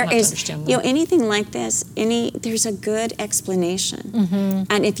 But there is, anything like this, there's a good explanation.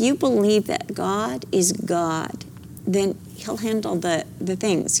 And if you believe that God is God, then he'll handle the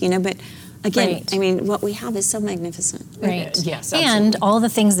things, But again, I mean, what we have is so magnificent. Right. Yes, and absolutely. all the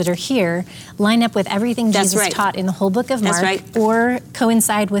things that are here line up with everything Jesus taught in the whole book of Mark, or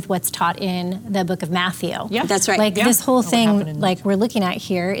coincide with what's taught in the book of Matthew. Yeah, that's right. Like this whole thing, like we're looking at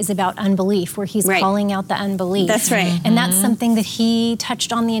here, is about unbelief, where he's calling out the unbelief. That's right. And that's something that he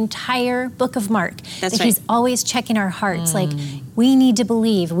touched on the entire book of Mark. That's that he's always checking our hearts. Like, we need to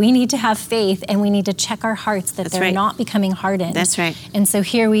believe, we need to have faith, and we need to check our hearts that they're not becoming hardened. That's right. And so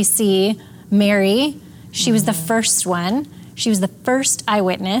here we see Mary. She was the first one. She was the first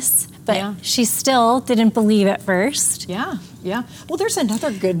eyewitness, but she still didn't believe at first. Yeah. Well, there's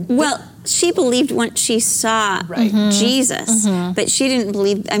another good... Well, she believed once she saw Jesus, but she didn't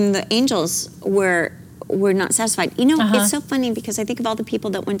believe... I mean, the angels were not satisfied. It's so funny because I think of all the people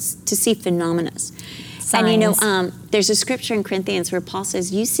that went to see phenomena. Signs. And there's a scripture in Corinthians where Paul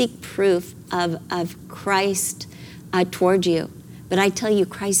says, you seek proof of Christ toward you. But I tell you,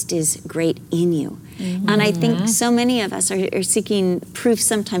 Christ is great in you. And I think so many of us are seeking proof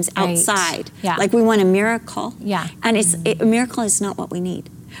sometimes outside. Yeah. Like we want a miracle. Yeah. And a miracle is not what we need.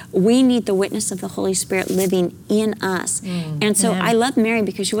 We need the witness of the Holy Spirit living in us. And so I love Mary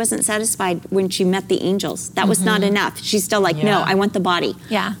because she wasn't satisfied when she met the angels. That was not enough. She's still like, no, I want the body.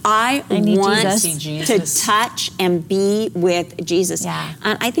 Yeah. I need want Jesus. to touch and be with Jesus. Yeah.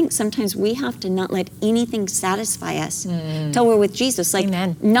 And I think sometimes we have to not let anything satisfy us till we're with Jesus. Like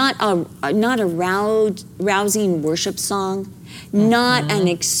not a rousing worship song, not an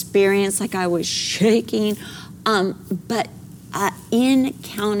experience like I was shaking, but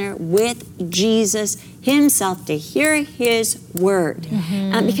encounter with Jesus himself, to hear his word.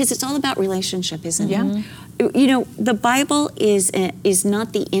 Because it's all about relationship, isn't it? The Bible is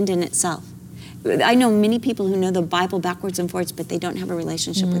not the end in itself. I know many people who know the Bible backwards and forwards, but they don't have a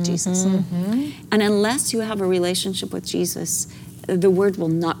relationship with Jesus. And unless you have a relationship with Jesus, the word will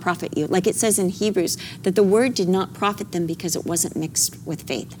not profit you. Like it says in Hebrews, that the word did not profit them because it wasn't mixed with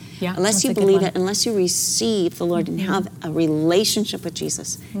faith. Unless you believe it, unless you receive the Lord and have a relationship with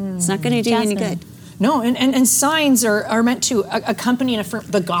Jesus, it's not going to do you any good. No, and signs are meant to accompany and affirm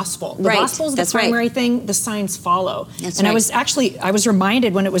the gospel. The gospel is the primary thing. The signs follow. I was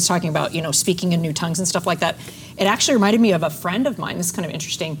reminded when it was talking about, speaking in new tongues and stuff like that, it actually reminded me of a friend of mine. This is kind of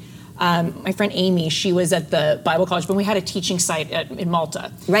interesting. My friend Amy, she was at the Bible college when we had a teaching site in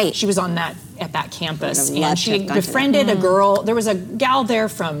Malta. Right. She was at that campus, and she befriended a girl. There was a gal there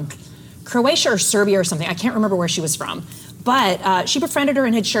from Croatia or Serbia or something. I can't remember where she was from. But she befriended her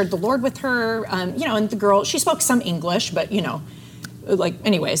and had shared the Lord with her, and the girl, she spoke some English, but,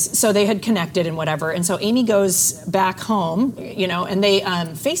 anyways, so they had connected and whatever. And so Amy goes back home, and they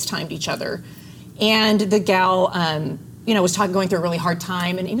FaceTimed each other. And the gal, was going through a really hard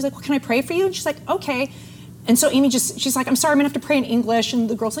time. And Amy's like, well, can I pray for you? And she's like, okay. And so Amy she's like, I'm sorry, I'm going to have to pray in English. And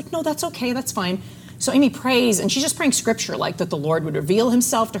the girl's like, no, that's okay, that's fine. So Amy prays, and she's just praying scripture, like that the Lord would reveal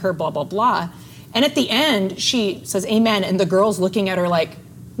himself to her, blah, blah, blah. And at the end, she says, amen. And the girl's looking at her like,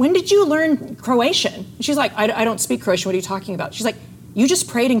 when did you learn Croatian? She's like, I don't speak Croatian. What are you talking about? She's like, you just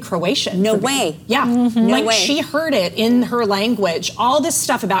prayed in Croatian. No way. Yeah. Mm-hmm. No way. She heard it in her language, all this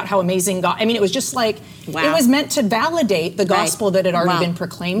stuff about how amazing God. I mean, it was just like, it was meant to validate the gospel that had already been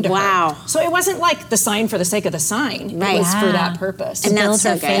proclaimed to her. So it wasn't like the sign for the sake of the sign. It was for that purpose. And that's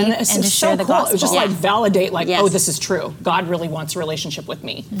so good. And to share the gospel. It was just like validate, oh, this is true. God really wants a relationship with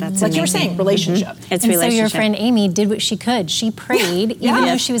me. That's like you were saying, relationship. Mm-hmm. It's and relationship. So your friend Amy did what she could. She prayed, even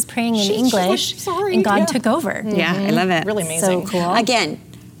though she was praying in English, and God took over. Yeah, I love it. Really amazing. So cool. Again,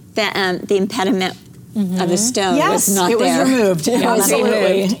 the impediment of the stone was not there. It was removed.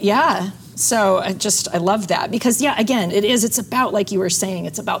 Absolutely. Yeah. So I love that because, again, it's about, like you were saying,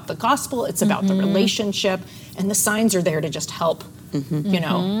 it's about the gospel, it's about the relationship, and the signs are there to just help,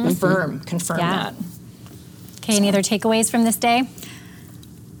 confirm that. Okay, any other takeaways from this day?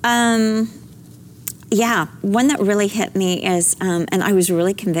 Yeah, one that really hit me is, and I was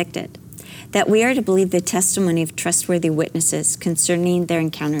really convicted, that we are to believe the testimony of trustworthy witnesses concerning their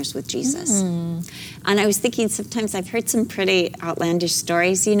encounters with Jesus. And I was thinking, sometimes I've heard some pretty outlandish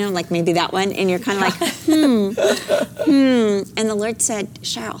stories, like maybe that one, and you're kind of like, And the Lord said,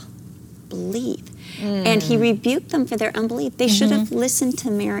 Cheryl, believe. And he rebuked them for their unbelief. They should have listened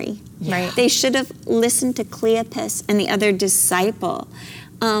to Mary. Right. They should have listened to Cleopas and the other disciple.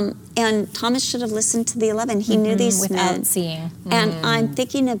 And Thomas should have listened to the 11. He knew these without men. seeing. And I'm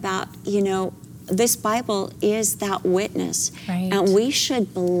thinking about, this Bible is that witness. Right. And we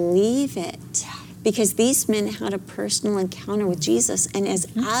should believe it. Because these men had a personal encounter with Jesus. And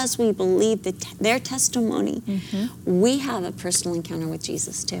as we believe their testimony, we have a personal encounter with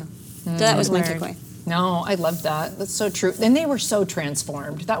Jesus too. So that was my takeaway. No, I love that. That's so true. And they were so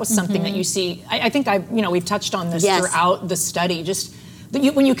transformed. That was something that you see. I think we've touched on this throughout the study. Just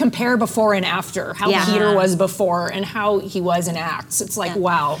when you compare before and after, how Peter was before and how he was in Acts, it's like,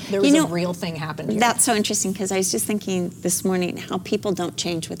 wow, there was a real thing happened here. That's so interesting because I was just thinking this morning how people don't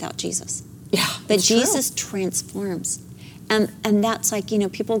change without Jesus. Yeah, but Jesus transforms. And that's like,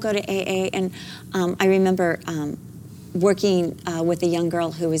 people go to AA, and I remember working with a young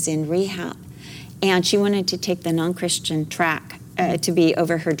girl who was in rehab, and she wanted to take the non-Christian track to be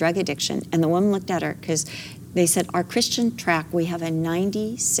over her drug addiction. And the woman looked at her because they said, our Christian track, we have a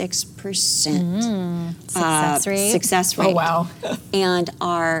 96% success rate. Oh, wow. And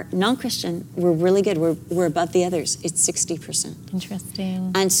our non-Christian, we're really good. We're above the others. It's 60%.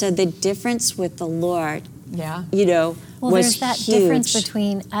 Interesting. And so the difference with the Lord, well, was there's that huge. difference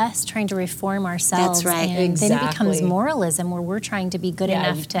between us trying to reform ourselves That's right. and then it becomes moralism where we're trying to be good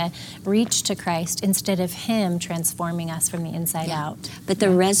enough to reach to Christ instead of Him transforming us from the inside out. But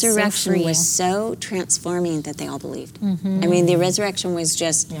the resurrection was so transforming that they all believed. I mean, the resurrection was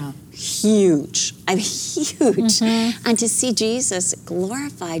just huge. I mean, huge. And to see Jesus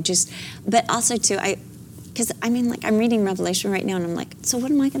glorified but also because I'm reading Revelation right now, and I'm like, so what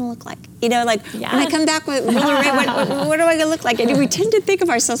am I going to look like? When I come back with what am I going to look like? And we tend to think of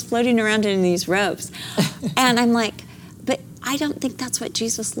ourselves floating around in these robes, and I'm like, but I don't think that's what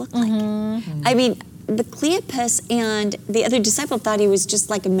Jesus looked like. I mean, the Cleopas and the other disciple thought he was just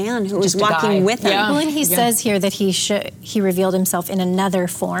like a man who was walking with them. Well, and he says here that he revealed himself in another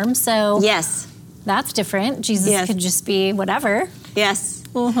form. So that's different. Jesus could just be whatever. Yes.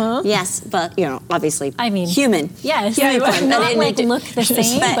 Yes, but obviously, human. Yes, human form, not look the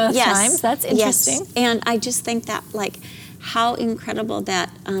same both times. That's interesting. Yes. And I just think that how incredible that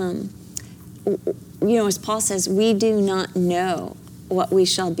as Paul says, we do not know what we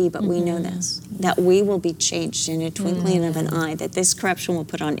shall be, but we know this, that we will be changed in a twinkling of an eye, that this corruption will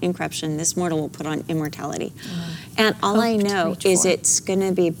put on incorruption, this mortal will put on immortality. And all I know is for. it's going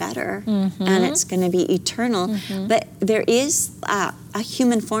to be better and it's going to be eternal. But there is a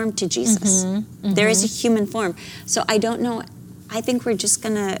human form to Jesus. There is a human form. So I don't know. I think we're just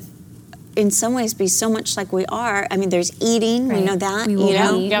going to, in some ways, be so much like we are. I mean, there's eating. We know that. We will,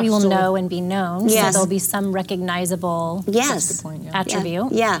 Yeah, we will so- know and be known. Yes. So there'll be some recognizable Yes. Good point, yeah.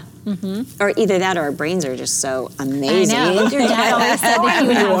 attribute. Yeah. Or either that or our brains are just so amazing. I know. Your dad always said that he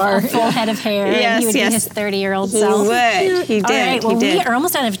would have a full head of hair and Yes, he would yes. be his 30-year-old He self. would. He did. All right, well, he did. we are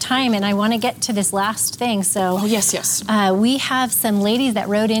almost out of time, and I want to get to this last thing. So, Oh, yes. we have some ladies that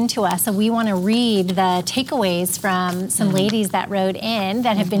wrote into us, so we want to read the takeaways from some ladies that wrote in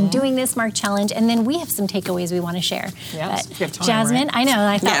that have been doing this Mark Challenge, and then we have some takeaways we want to share. Yes, But if we have time, Jasmine, right? I know.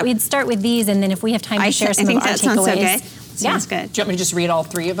 I thought Yeah. we'd start with these, and then if we have time to share some think of our that sounds takeaways. okay. Sounds good. Do you want me to just read all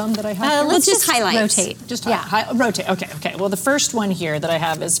 3 of them that I have? Let's just just highlights. rotate. Just yeah. rotate. Okay. Well, the first one here that I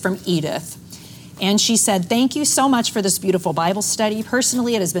have is from Edith. And she said, "Thank you so much for this beautiful Bible study.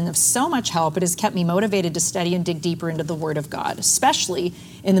 Personally, it has been of so much help. It has kept me motivated to study and dig deeper into the Word of God, especially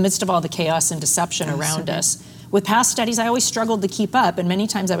in the midst of all the chaos and deception around us. With past studies, I always struggled to keep up, and many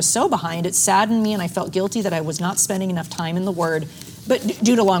times I was so behind, it saddened me, and I felt guilty that I was not spending enough time in the Word, but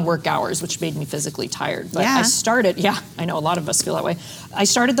due to long work hours, which made me physically tired. But Yeah. I know a lot of us feel that way. I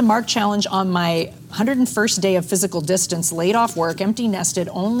started the Mark Challenge on my 101st day of physical distance, laid off work, empty nested,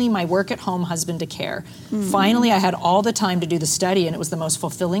 only my work at home husband to care. Finally, I had all the time to do the study, and it was the most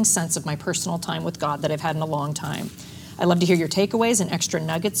fulfilling sense of my personal time with God that I've had in a long time. I love to hear your takeaways and extra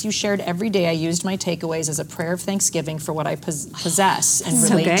nuggets you shared every day. I used my takeaways as a prayer of thanksgiving for what I possess and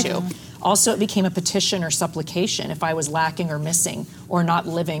So relate good. to. Also, it became a petition or supplication if I was lacking or missing or not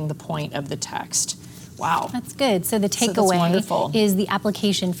living the point of the text. Wow. That's good. So the So that's takeaway wonderful. is the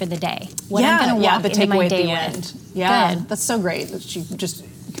application for the day. What I'm going to walk the into my takeaway at day the with. end. Yeah, Good. that's so great that she just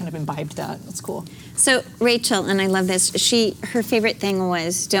kind of imbibed that. That's cool. So Rachel, and I love this, her favorite thing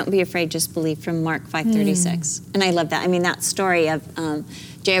was, don't be afraid, just believe, from Mark 5:36. And I love that. I mean, that story of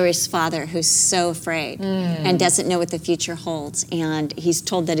Jairus' father who's so afraid and doesn't know what the future holds. And he's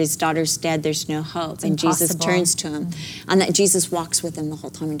told that his daughter's dead, there's no hope. And Jesus impossible. turns to him. And that Jesus walks with him the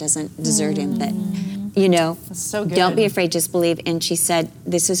whole time and doesn't desert him. That, That's so good. don't be afraid, just believe. And she said,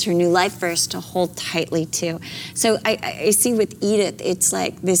 this is her new life verse to hold tightly to. So I see with Edith, it's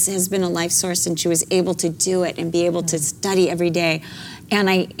like this has been a life source, and she was able to do it and be able to study every day. And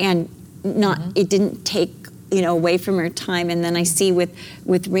it didn't take away from her time. And then I see with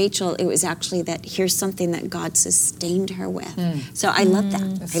Rachel, it was actually that here's something that God sustained her with. So I love that.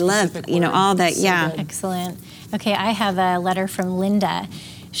 I love, specific word. all that. So Yeah. good. Excellent. Okay, I have a letter from Linda.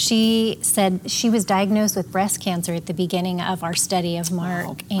 She said she was diagnosed with breast cancer at the beginning of our study of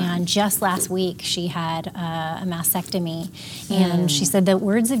Mark, and just last week she had a mastectomy. And she said, the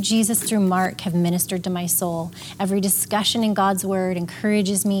words of Jesus through Mark have ministered to my soul. Every discussion in God's word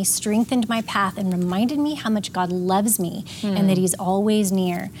encourages me, strengthened my path, and reminded me how much God loves me and that he's always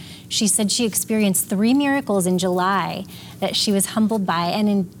near. She said she experienced 3 miracles in July that she was humbled by. And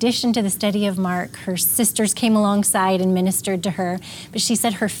in addition to the study of Mark, her sisters came alongside and ministered to her. But she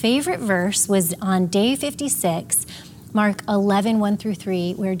said her favorite verse was on day 56, Mark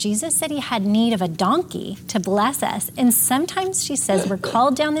 11:1-3, where Jesus said he had need of a donkey to bless us. And sometimes, she says, we're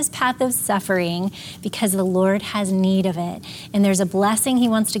called down this path of suffering because the Lord has need of it. And there's a blessing he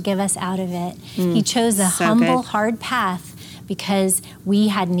wants to give us out of it. He chose a so humble, good. hard path because we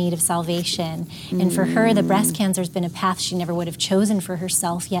had need of salvation. And for her, the breast cancer has been a path she never would have chosen for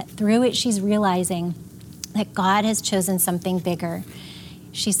herself, yet through it, she's realizing that God has chosen something bigger.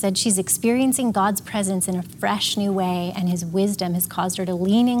 She said she's experiencing God's presence in a fresh new way, and his wisdom has caused her to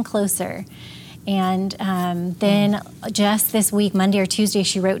lean in closer. And then just this week, Monday or Tuesday,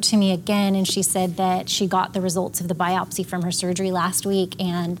 she wrote to me again, and she said that she got the results of the biopsy from her surgery last week,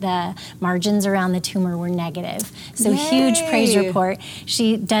 and the margins around the tumor were negative. So Yay. huge praise report.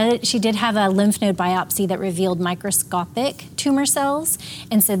 She did have a lymph node biopsy that revealed microscopic tumor cells,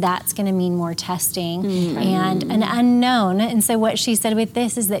 and so that's going to mean more testing and an unknown. And so what she said with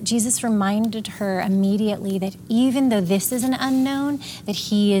this is that Jesus reminded her immediately that even though this is an unknown, that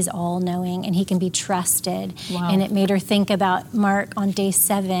he is all-knowing and he can be trusted. Wow. And it made her think about Mark on day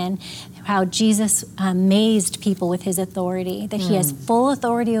 7, how Jesus amazed people with his authority, that he has full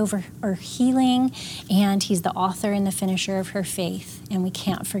authority over her healing, and he's the author and the finisher of her faith. And we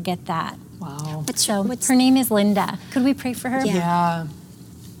can't forget that. Wow. So her name is Linda. Could we pray for her? Yeah.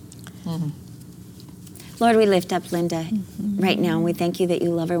 Lord, we lift up Linda right now, and we thank you that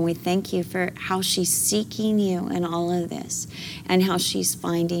you love her, and we thank you for how she's seeking you in all of this and how she's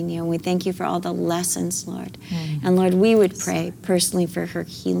finding you. And we thank you for all the lessons, Lord. And Lord, we would pray personally for her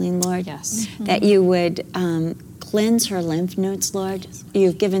healing, Lord, Yes. that you would cleanse her lymph nodes, Lord.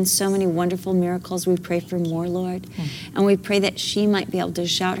 You've given so many wonderful miracles. We pray for more, Lord. And we pray that she might be able to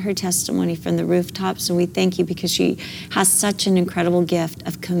shout her testimony from the rooftops. And we thank you because she has such an incredible gift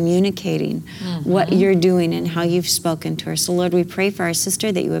of communicating what you're doing and how you've spoken to her. So, Lord, we pray for our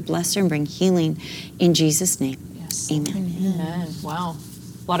sister that you would bless her and bring healing in Jesus' name. Yes. Amen. Amen. Wow.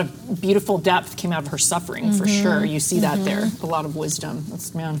 A lot of beautiful depth came out of her suffering, for sure. You see that there. A lot of wisdom.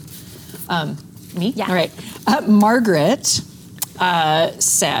 That's, man. Me? Yeah. All right. Margaret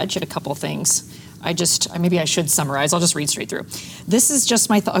said, she had a couple things. Maybe I should summarize. I'll just read straight through. This is just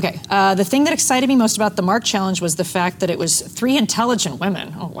my thought. Okay. The thing that excited me most about the Mark Challenge was the fact that it was 3 intelligent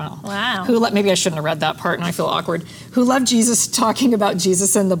women. Oh, wow. Wow. Maybe I shouldn't have read that part and I feel awkward. Who loved Jesus, talking about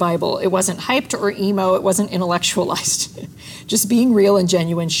Jesus and the Bible. It wasn't hyped or emo. It wasn't intellectualized. Just being real and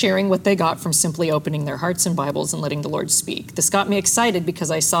genuine, sharing what they got from simply opening their hearts and Bibles and letting the Lord speak. This got me excited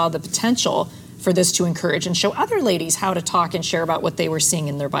because I saw the potential for this to encourage and show other ladies how to talk and share about what they were seeing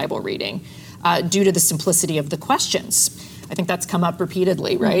in their Bible reading. Due to the simplicity of the questions. I think that's come up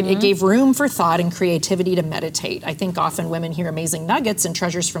repeatedly, right? It gave room for thought and creativity to meditate. I think often women hear amazing nuggets and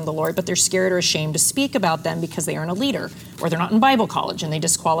treasures from the Lord, but they're scared or ashamed to speak about them because they aren't a leader or they're not in Bible college and they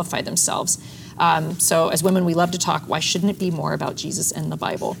disqualify themselves. So as women, we love to talk. Why shouldn't it be more about Jesus and the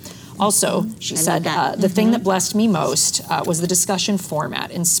Bible? Also, she said, the thing that blessed me most was the discussion format.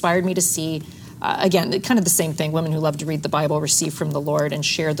 Inspired me to see again, kind of the same thing, women who love to read the Bible, receive from the Lord, and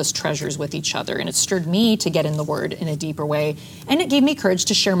share those treasures with each other. And it stirred me to get in the Word in a deeper way. And it gave me courage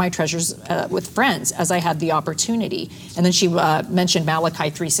to share my treasures with friends as I had the opportunity. And then she mentioned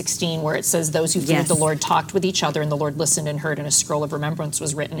Malachi 3:16, where it says, those who feared the Lord talked with each other, and the Lord listened and heard, and a scroll of remembrance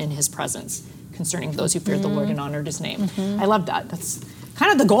was written in his presence concerning those who feared the Lord and honored his name. I love that. That's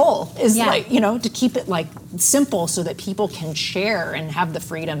kind of the goal is to keep it like simple so that people can share and have the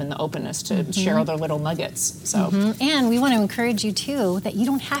freedom and the openness to share all their little nuggets. So, and we want to encourage you too that you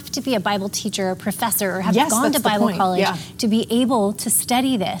don't have to be a Bible teacher or professor or have gone to Bible college to be able to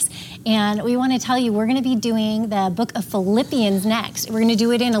study this. And we want to tell you, we're going to be doing the book of Philippians next. We're going to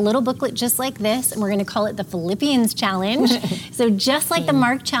do it in a little booklet just like this, and we're going to call it the Philippians Challenge. So just like the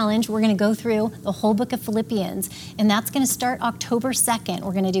Mark Challenge, we're going to go through the whole book of Philippians, and that's going to start October 2nd.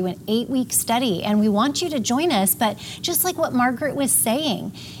 We're going to do an 8-week study, and we want you to join us. But just like what Margaret was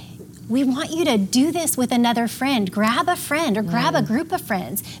saying, we want you to do this with another friend. Grab a friend or grab a group of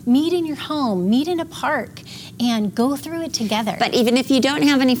friends. Meet in your home, meet in a park, and go through it together. But even if you don't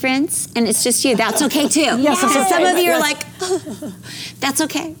have any friends and it's just you, that's okay too. Yes, because some of you are like, oh, that's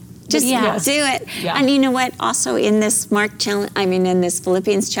okay. Just do it. Yeah. And you know what? Also in this in this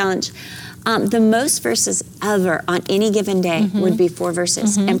Philippians challenge, the most verses ever on any given day would be 4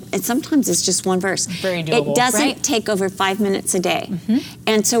 verses. And sometimes it's just 1 verse. Very doable. It doesn't take over 5 minutes a day.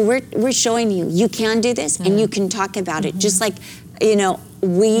 And so we're showing you can do this and you can talk about it. Just like,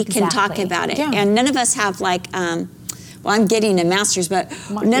 we can talk about it. Yeah. And none of us have I'm getting a master's, but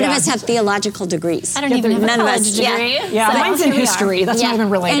none of us have theological degrees. I don't even have a college degree. Yeah, mine's in history. That's not even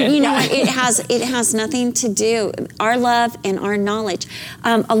related. And you know what? It has nothing to do, our love and our knowledge.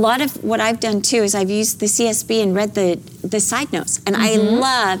 A lot of what I've done too is I've used the CSB and read the side notes. And I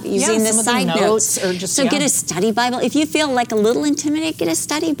love using the side notes. Get a study Bible. If you feel like a little intimidated, get a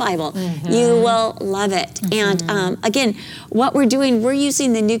study Bible. You will love it. And again, what we're doing, we're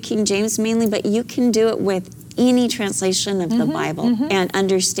using the New King James mainly, but you can do it with any translation of the Bible and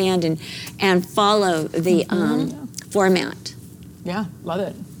understand and follow the format. Yeah, love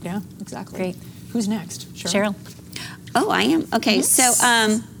it. Yeah, exactly. Great. Who's next? Cheryl. Oh, I am. Okay, yes.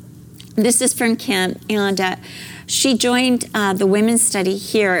 So this is from Kim, and she joined the women's study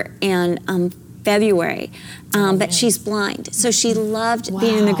here in February, but she's blind. So she loved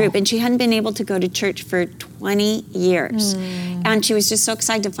being in the group, and she hadn't been able to go to church for 20 years. And she was just so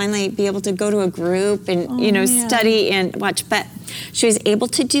excited to finally be able to go to a group and, study and watch. But she was able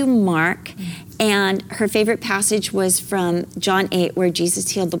to do Mark, and her favorite passage was from John 8, where Jesus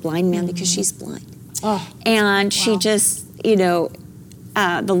healed the blind man because she's blind. And she just, the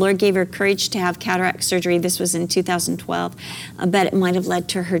Lord gave her courage to have cataract surgery. This was in 2012, but it might have led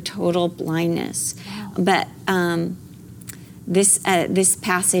to her total blindness. But this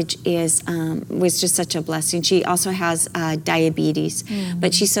passage was just such a blessing. She also has diabetes,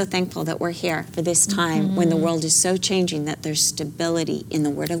 but she's so thankful that we're here for this time when the world is so changing that there's stability in the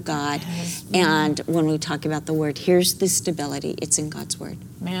Word of God. And when we talk about the Word, here's the stability. It's in God's Word.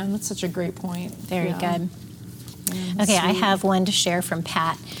 Man, that's such a great point. Very good. Okay, I have one to share from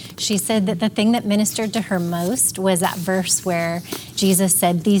Pat. She said that the thing that ministered to her most was that verse where Jesus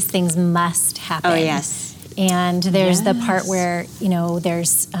said, these things must happen. Oh, yes. And there's the part where,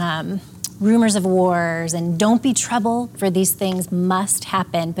 there's rumors of wars and don't be troubled, for these things must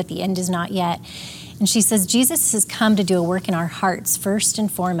happen, but the end is not yet. And she says, Jesus has come to do a work in our hearts first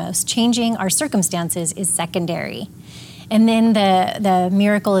and foremost. Changing our circumstances is secondary. And then the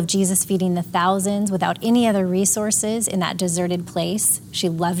miracle of Jesus feeding the thousands without any other resources in that deserted place. She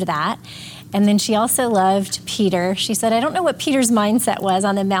loved that. And then she also loved Peter. She said, I don't know what Peter's mindset was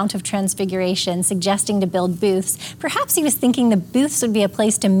on the Mount of Transfiguration, suggesting to build booths. Perhaps he was thinking the booths would be a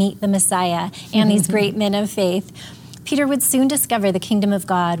place to meet the Messiah and these great men of faith. Peter would soon discover the kingdom of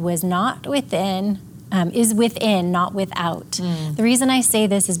God was not within, is within, not without. The reason I say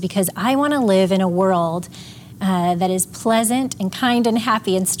this is because I want to live in a world that is pleasant and kind and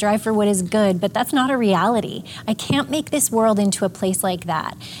happy and strive for what is good, but that's not a reality. I can't make this world into a place like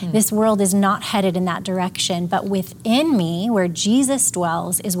that. This world is not headed in that direction, but within me, where Jesus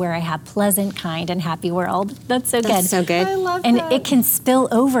dwells, is where I have pleasant, kind, and happy world. That's so good. That's so good. I love And that. it can spill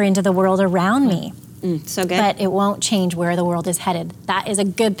over into the world around me. So good. But it won't change where the world is headed. That is a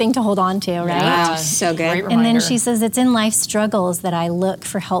good thing to hold on to, right? Wow, so good. Great And then reminder. she says, it's in life's struggles that I look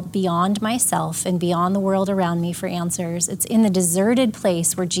for help beyond myself and beyond the world around me for answers. It's in the deserted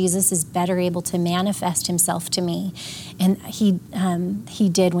place where Jesus is better able to manifest himself to me. And he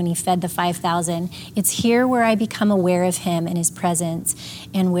did when he fed the 5,000. It's here where I become aware of him and his presence,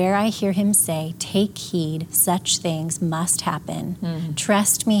 and where I hear him say, take heed, such things must happen.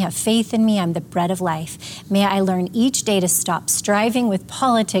 Trust me, have faith in me, I'm the bread of life. May I learn each day to stop striving with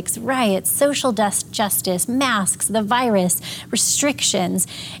politics, riots, social justice, masks, the virus, restrictions,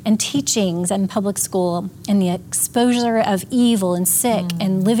 and teachings and public school, and the exposure of evil and sick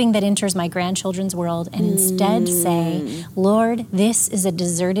and living that enters my grandchildren's world, and instead say, Lord, this is a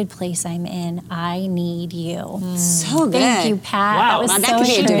deserted place I'm in. I need you. So good. Thank you, Pat. Wow, that was wow, that so could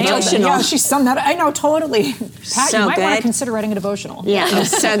be a encouraging. devotional. Yeah, she summed that up. I know, totally. Pat, So you might want good. to consider writing a devotional. Yeah,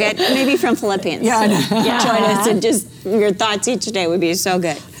 so good. Maybe from Philippians. Yeah, I know. Join us and just your thoughts each day would be so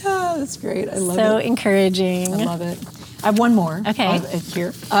good. Oh, that's great. I love So it. encouraging. I love it. I have one more. Okay.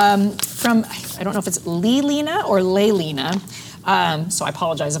 Here. From, I don't know if it's Lelina or Leylina. So I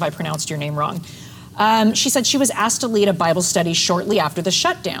apologize if I pronounced your name wrong. She said she was asked to lead a Bible study shortly after the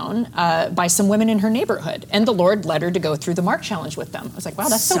shutdown by some women in her neighborhood, and the Lord led her to go through the Mark Challenge with them. I was like, wow,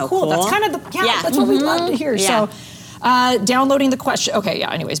 that's so So cool. cool. That's kind of that's what we love to hear. Yeah. So downloading the question. Okay,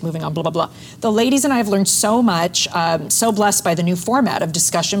 yeah, anyways, moving on, blah, blah, blah. The ladies and I have learned so much, so blessed by the new format of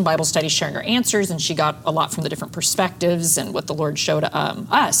discussion, Bible study, sharing our answers, and she got a lot from the different perspectives and what the Lord showed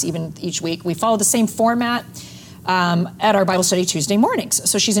us, even each week. We follow the same format at our Bible study Tuesday mornings.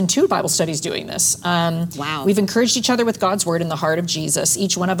 So she's in 2 Bible studies doing this. Wow. We've encouraged each other with God's word in the heart of Jesus.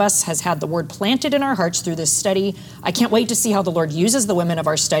 Each one of us has had the word planted in our hearts through this study. I can't wait to see how the Lord uses the women of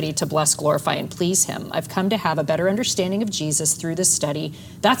our study to bless, glorify, and please him. I've come to have a better understanding of Jesus through this study.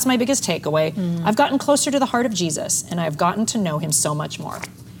 That's my biggest takeaway. I've gotten closer to the heart of Jesus, and I've gotten to know him so much more.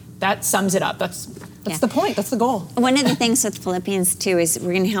 That sums it up. That's the point. That's the goal. One of the things with Philippians, too, is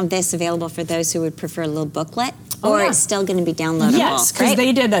we're going to have this available for those who would prefer a little booklet, Oh, or yeah. it's still going to be downloadable. Yes, because right?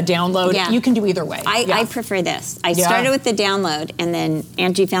 they did a download. Yeah. You can do either way. I prefer this. I Yeah. started with the download, and then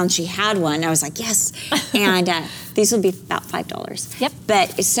Angie found she had one. I was like, yes. And these will be about $5. Yep.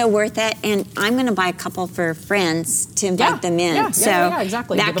 But it's so worth it. And I'm going to buy a couple for friends to invite them in. Yeah, so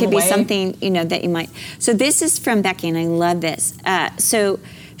exactly. that Give could them be away. something, that you might. So this is from Becky, and I love this. So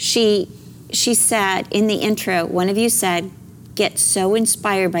she said in the intro, one of you said, get so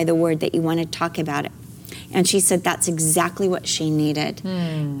inspired by the word that you want to talk about it. And she said that's exactly what she needed.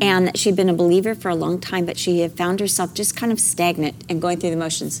 And she'd been a believer for a long time, but she had found herself just kind of stagnant and going through the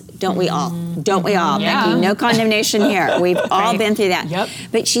motions. Don't we all? Don't we all? Yeah. Becky, no condemnation here. We've all Right. been through that. Yep.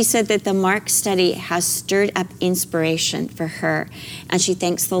 But she said that the Mark study has stirred up inspiration for her, and she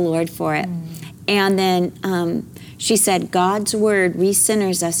thanks the Lord for it. And then she said, God's word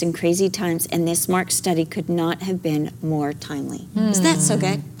re-centers us in crazy times, and this Mark study could not have been more timely. Isn't that so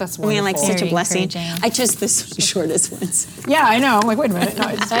good? That's I mean, like wonderful. such a Very blessing. encouraging. I chose the shortest ones. Yeah, I know. I'm like, wait a minute. No,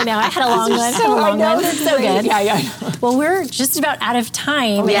 it's I know, I had a long one. I Long know. one. That's So good. Yeah, I know. Well, we're just about out of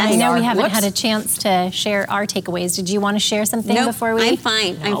time, yes. and I know we We are. haven't Whoops. had a chance to share our takeaways. Did you want to share something Nope, before we? I'm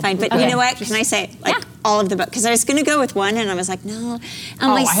fine. I'm No. fine. But Okay. you know what? Can I say, like, Yeah. all of the book? Because I was going to go with one, and I was like, no.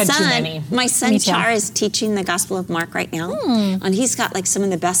 And I had too many. My son Me too. Char is teaching the Gospel of Mark right now, and he's got like some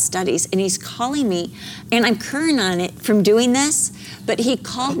of the best studies. And he's calling me, and I'm current on it from doing this. But he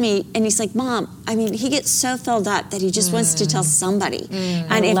called me, and he's like, Mom, I mean, he gets so filled up that he just wants to tell somebody.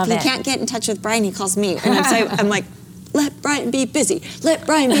 And if love he it. can't get in touch with Brian, he calls me, and I'm like. Let Brian be busy. Let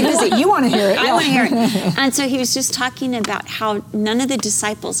Brian be busy. You want to hear it. I yeah. want to hear it. And so he was just talking about how none of the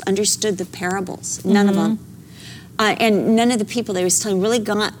disciples understood the parables. None of them. And none of the people they was telling really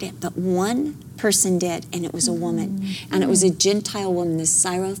got it, but one person did, and it was a woman. And it was a Gentile woman, this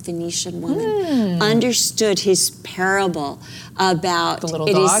Syrophoenician woman, understood his parable about the little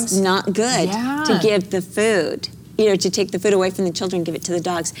it dogs? is not good to give the food, to take the food away from the children, give it to the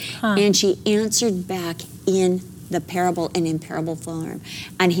dogs. And she answered back in the parable and in parable form.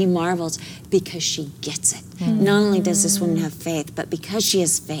 And he marvels because she gets it. Not only does this woman have faith, but because she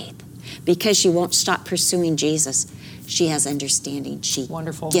has faith, because she won't stop pursuing Jesus, she has understanding. She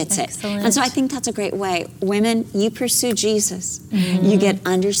gets it. Excellent. And so I think that's a great way. Women, you pursue Jesus. You get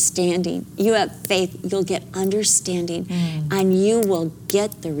understanding. You have faith, you'll get understanding. And you will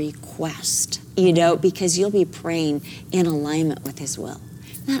get the request, because you'll be praying in alignment with his will.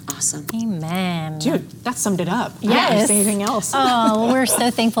 Isn't that awesome? Amen. Dude, that summed it up. Yes. I don't say anything else. Oh, well, we're so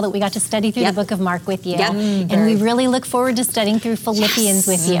thankful that we got to study through the book of Mark with you. And we really look forward to studying through Philippians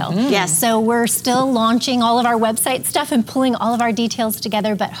with you. Yes. So we're still launching all of our website stuff and pulling all of our details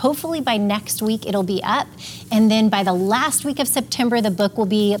together, but hopefully by next week it'll be up. And then by the last week of September, the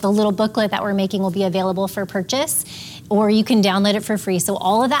little booklet that we're making will be available for purchase, or you can download it for free. So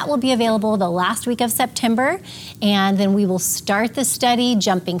all of that will be available the last week of September. And then we will start the study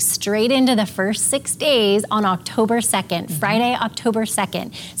jumping straight into the first 6 days on October 2nd, Friday, October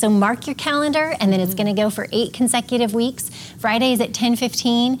 2nd. So mark your calendar, and then it's gonna go for 8 consecutive weeks. Fridays at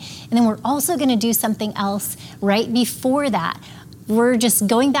 10:15. And then we're also gonna do something else right before that. We're just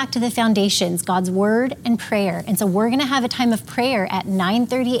going back to the foundations, God's word and prayer. And so we're going to have a time of prayer at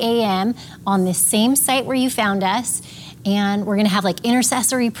 9:30 a.m. on the same site where you found us. And we're going to have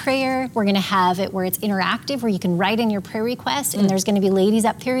intercessory prayer. We're going to have it where it's interactive, where you can write in your prayer request. And there's going to be ladies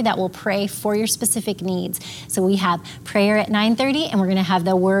up here that will pray for your specific needs. So we have prayer at 9:30, and we're going to have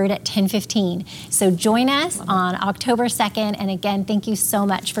the word at 10:15. So join us on October 2nd. And again, thank you so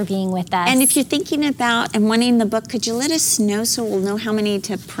much for being with us. And if you're thinking about and wanting the book, could you let us know so we'll know how many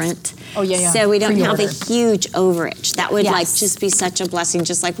to print? Oh, yeah. So we don't Pre-order. have a huge overage. That would just be such a blessing.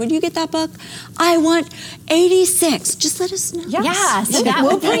 Just like, when you get that book, I want 86. Just let us know. Yeah, so that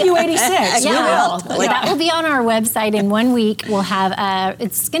we'll will bring you 86. Yeah, We will. that will be on our website in 1 week. We'll have,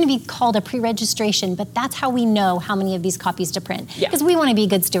 it's going to be called a pre-registration, but that's how we know how many of these copies to print. Because we want to be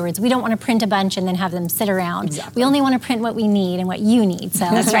good stewards. We don't want to print a bunch and then have them sit around. Exactly. We only want to print what we need and what you need. So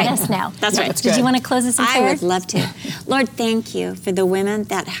That's let right. us know. That's right. Did you want to close us in prayer? I would love to. Lord, thank you for the women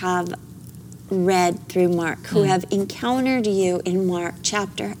that have read through Mark, who have encountered you in Mark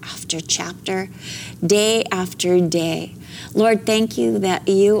chapter after chapter, day after day. Lord, thank you that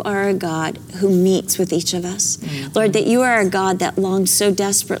you are a God who meets with each of us. Lord, that you are a God that longs so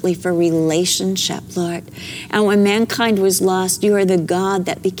desperately for relationship, Lord. And when mankind was lost, you are the God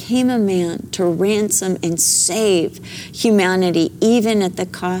that became a man to ransom and save humanity, even at the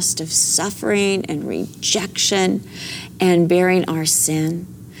cost of suffering and rejection and bearing our sin.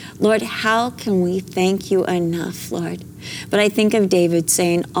 Lord, how can we thank you enough, Lord? But I think of David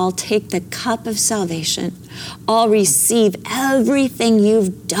saying, I'll take the cup of salvation. I'll receive everything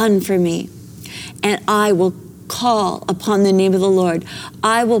you've done for me. And I will call upon the name of the Lord.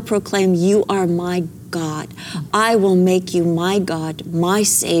 I will proclaim you are my God. I will make you my God, my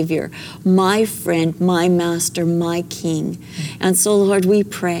Savior, my friend, my Master, my King. And so, Lord, we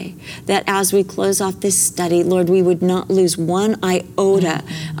pray that as we close off this study, Lord, we would not lose one iota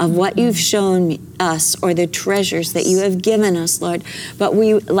of what you've shown us or the treasures that you have given us, Lord, but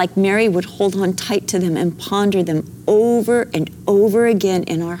we, like Mary, would hold on tight to them and ponder them over and over again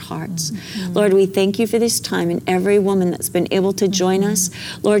in our hearts. Lord, we thank you for this time and every woman that's been able to join us.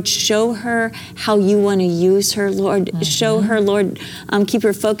 Lord, show her how you want to use her, Lord. Show her, Lord, keep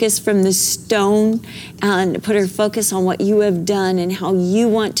her focus from the stone and put her focus on what you have done and how you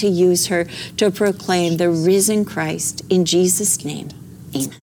want to use her to proclaim the risen Christ. In Jesus' name, amen.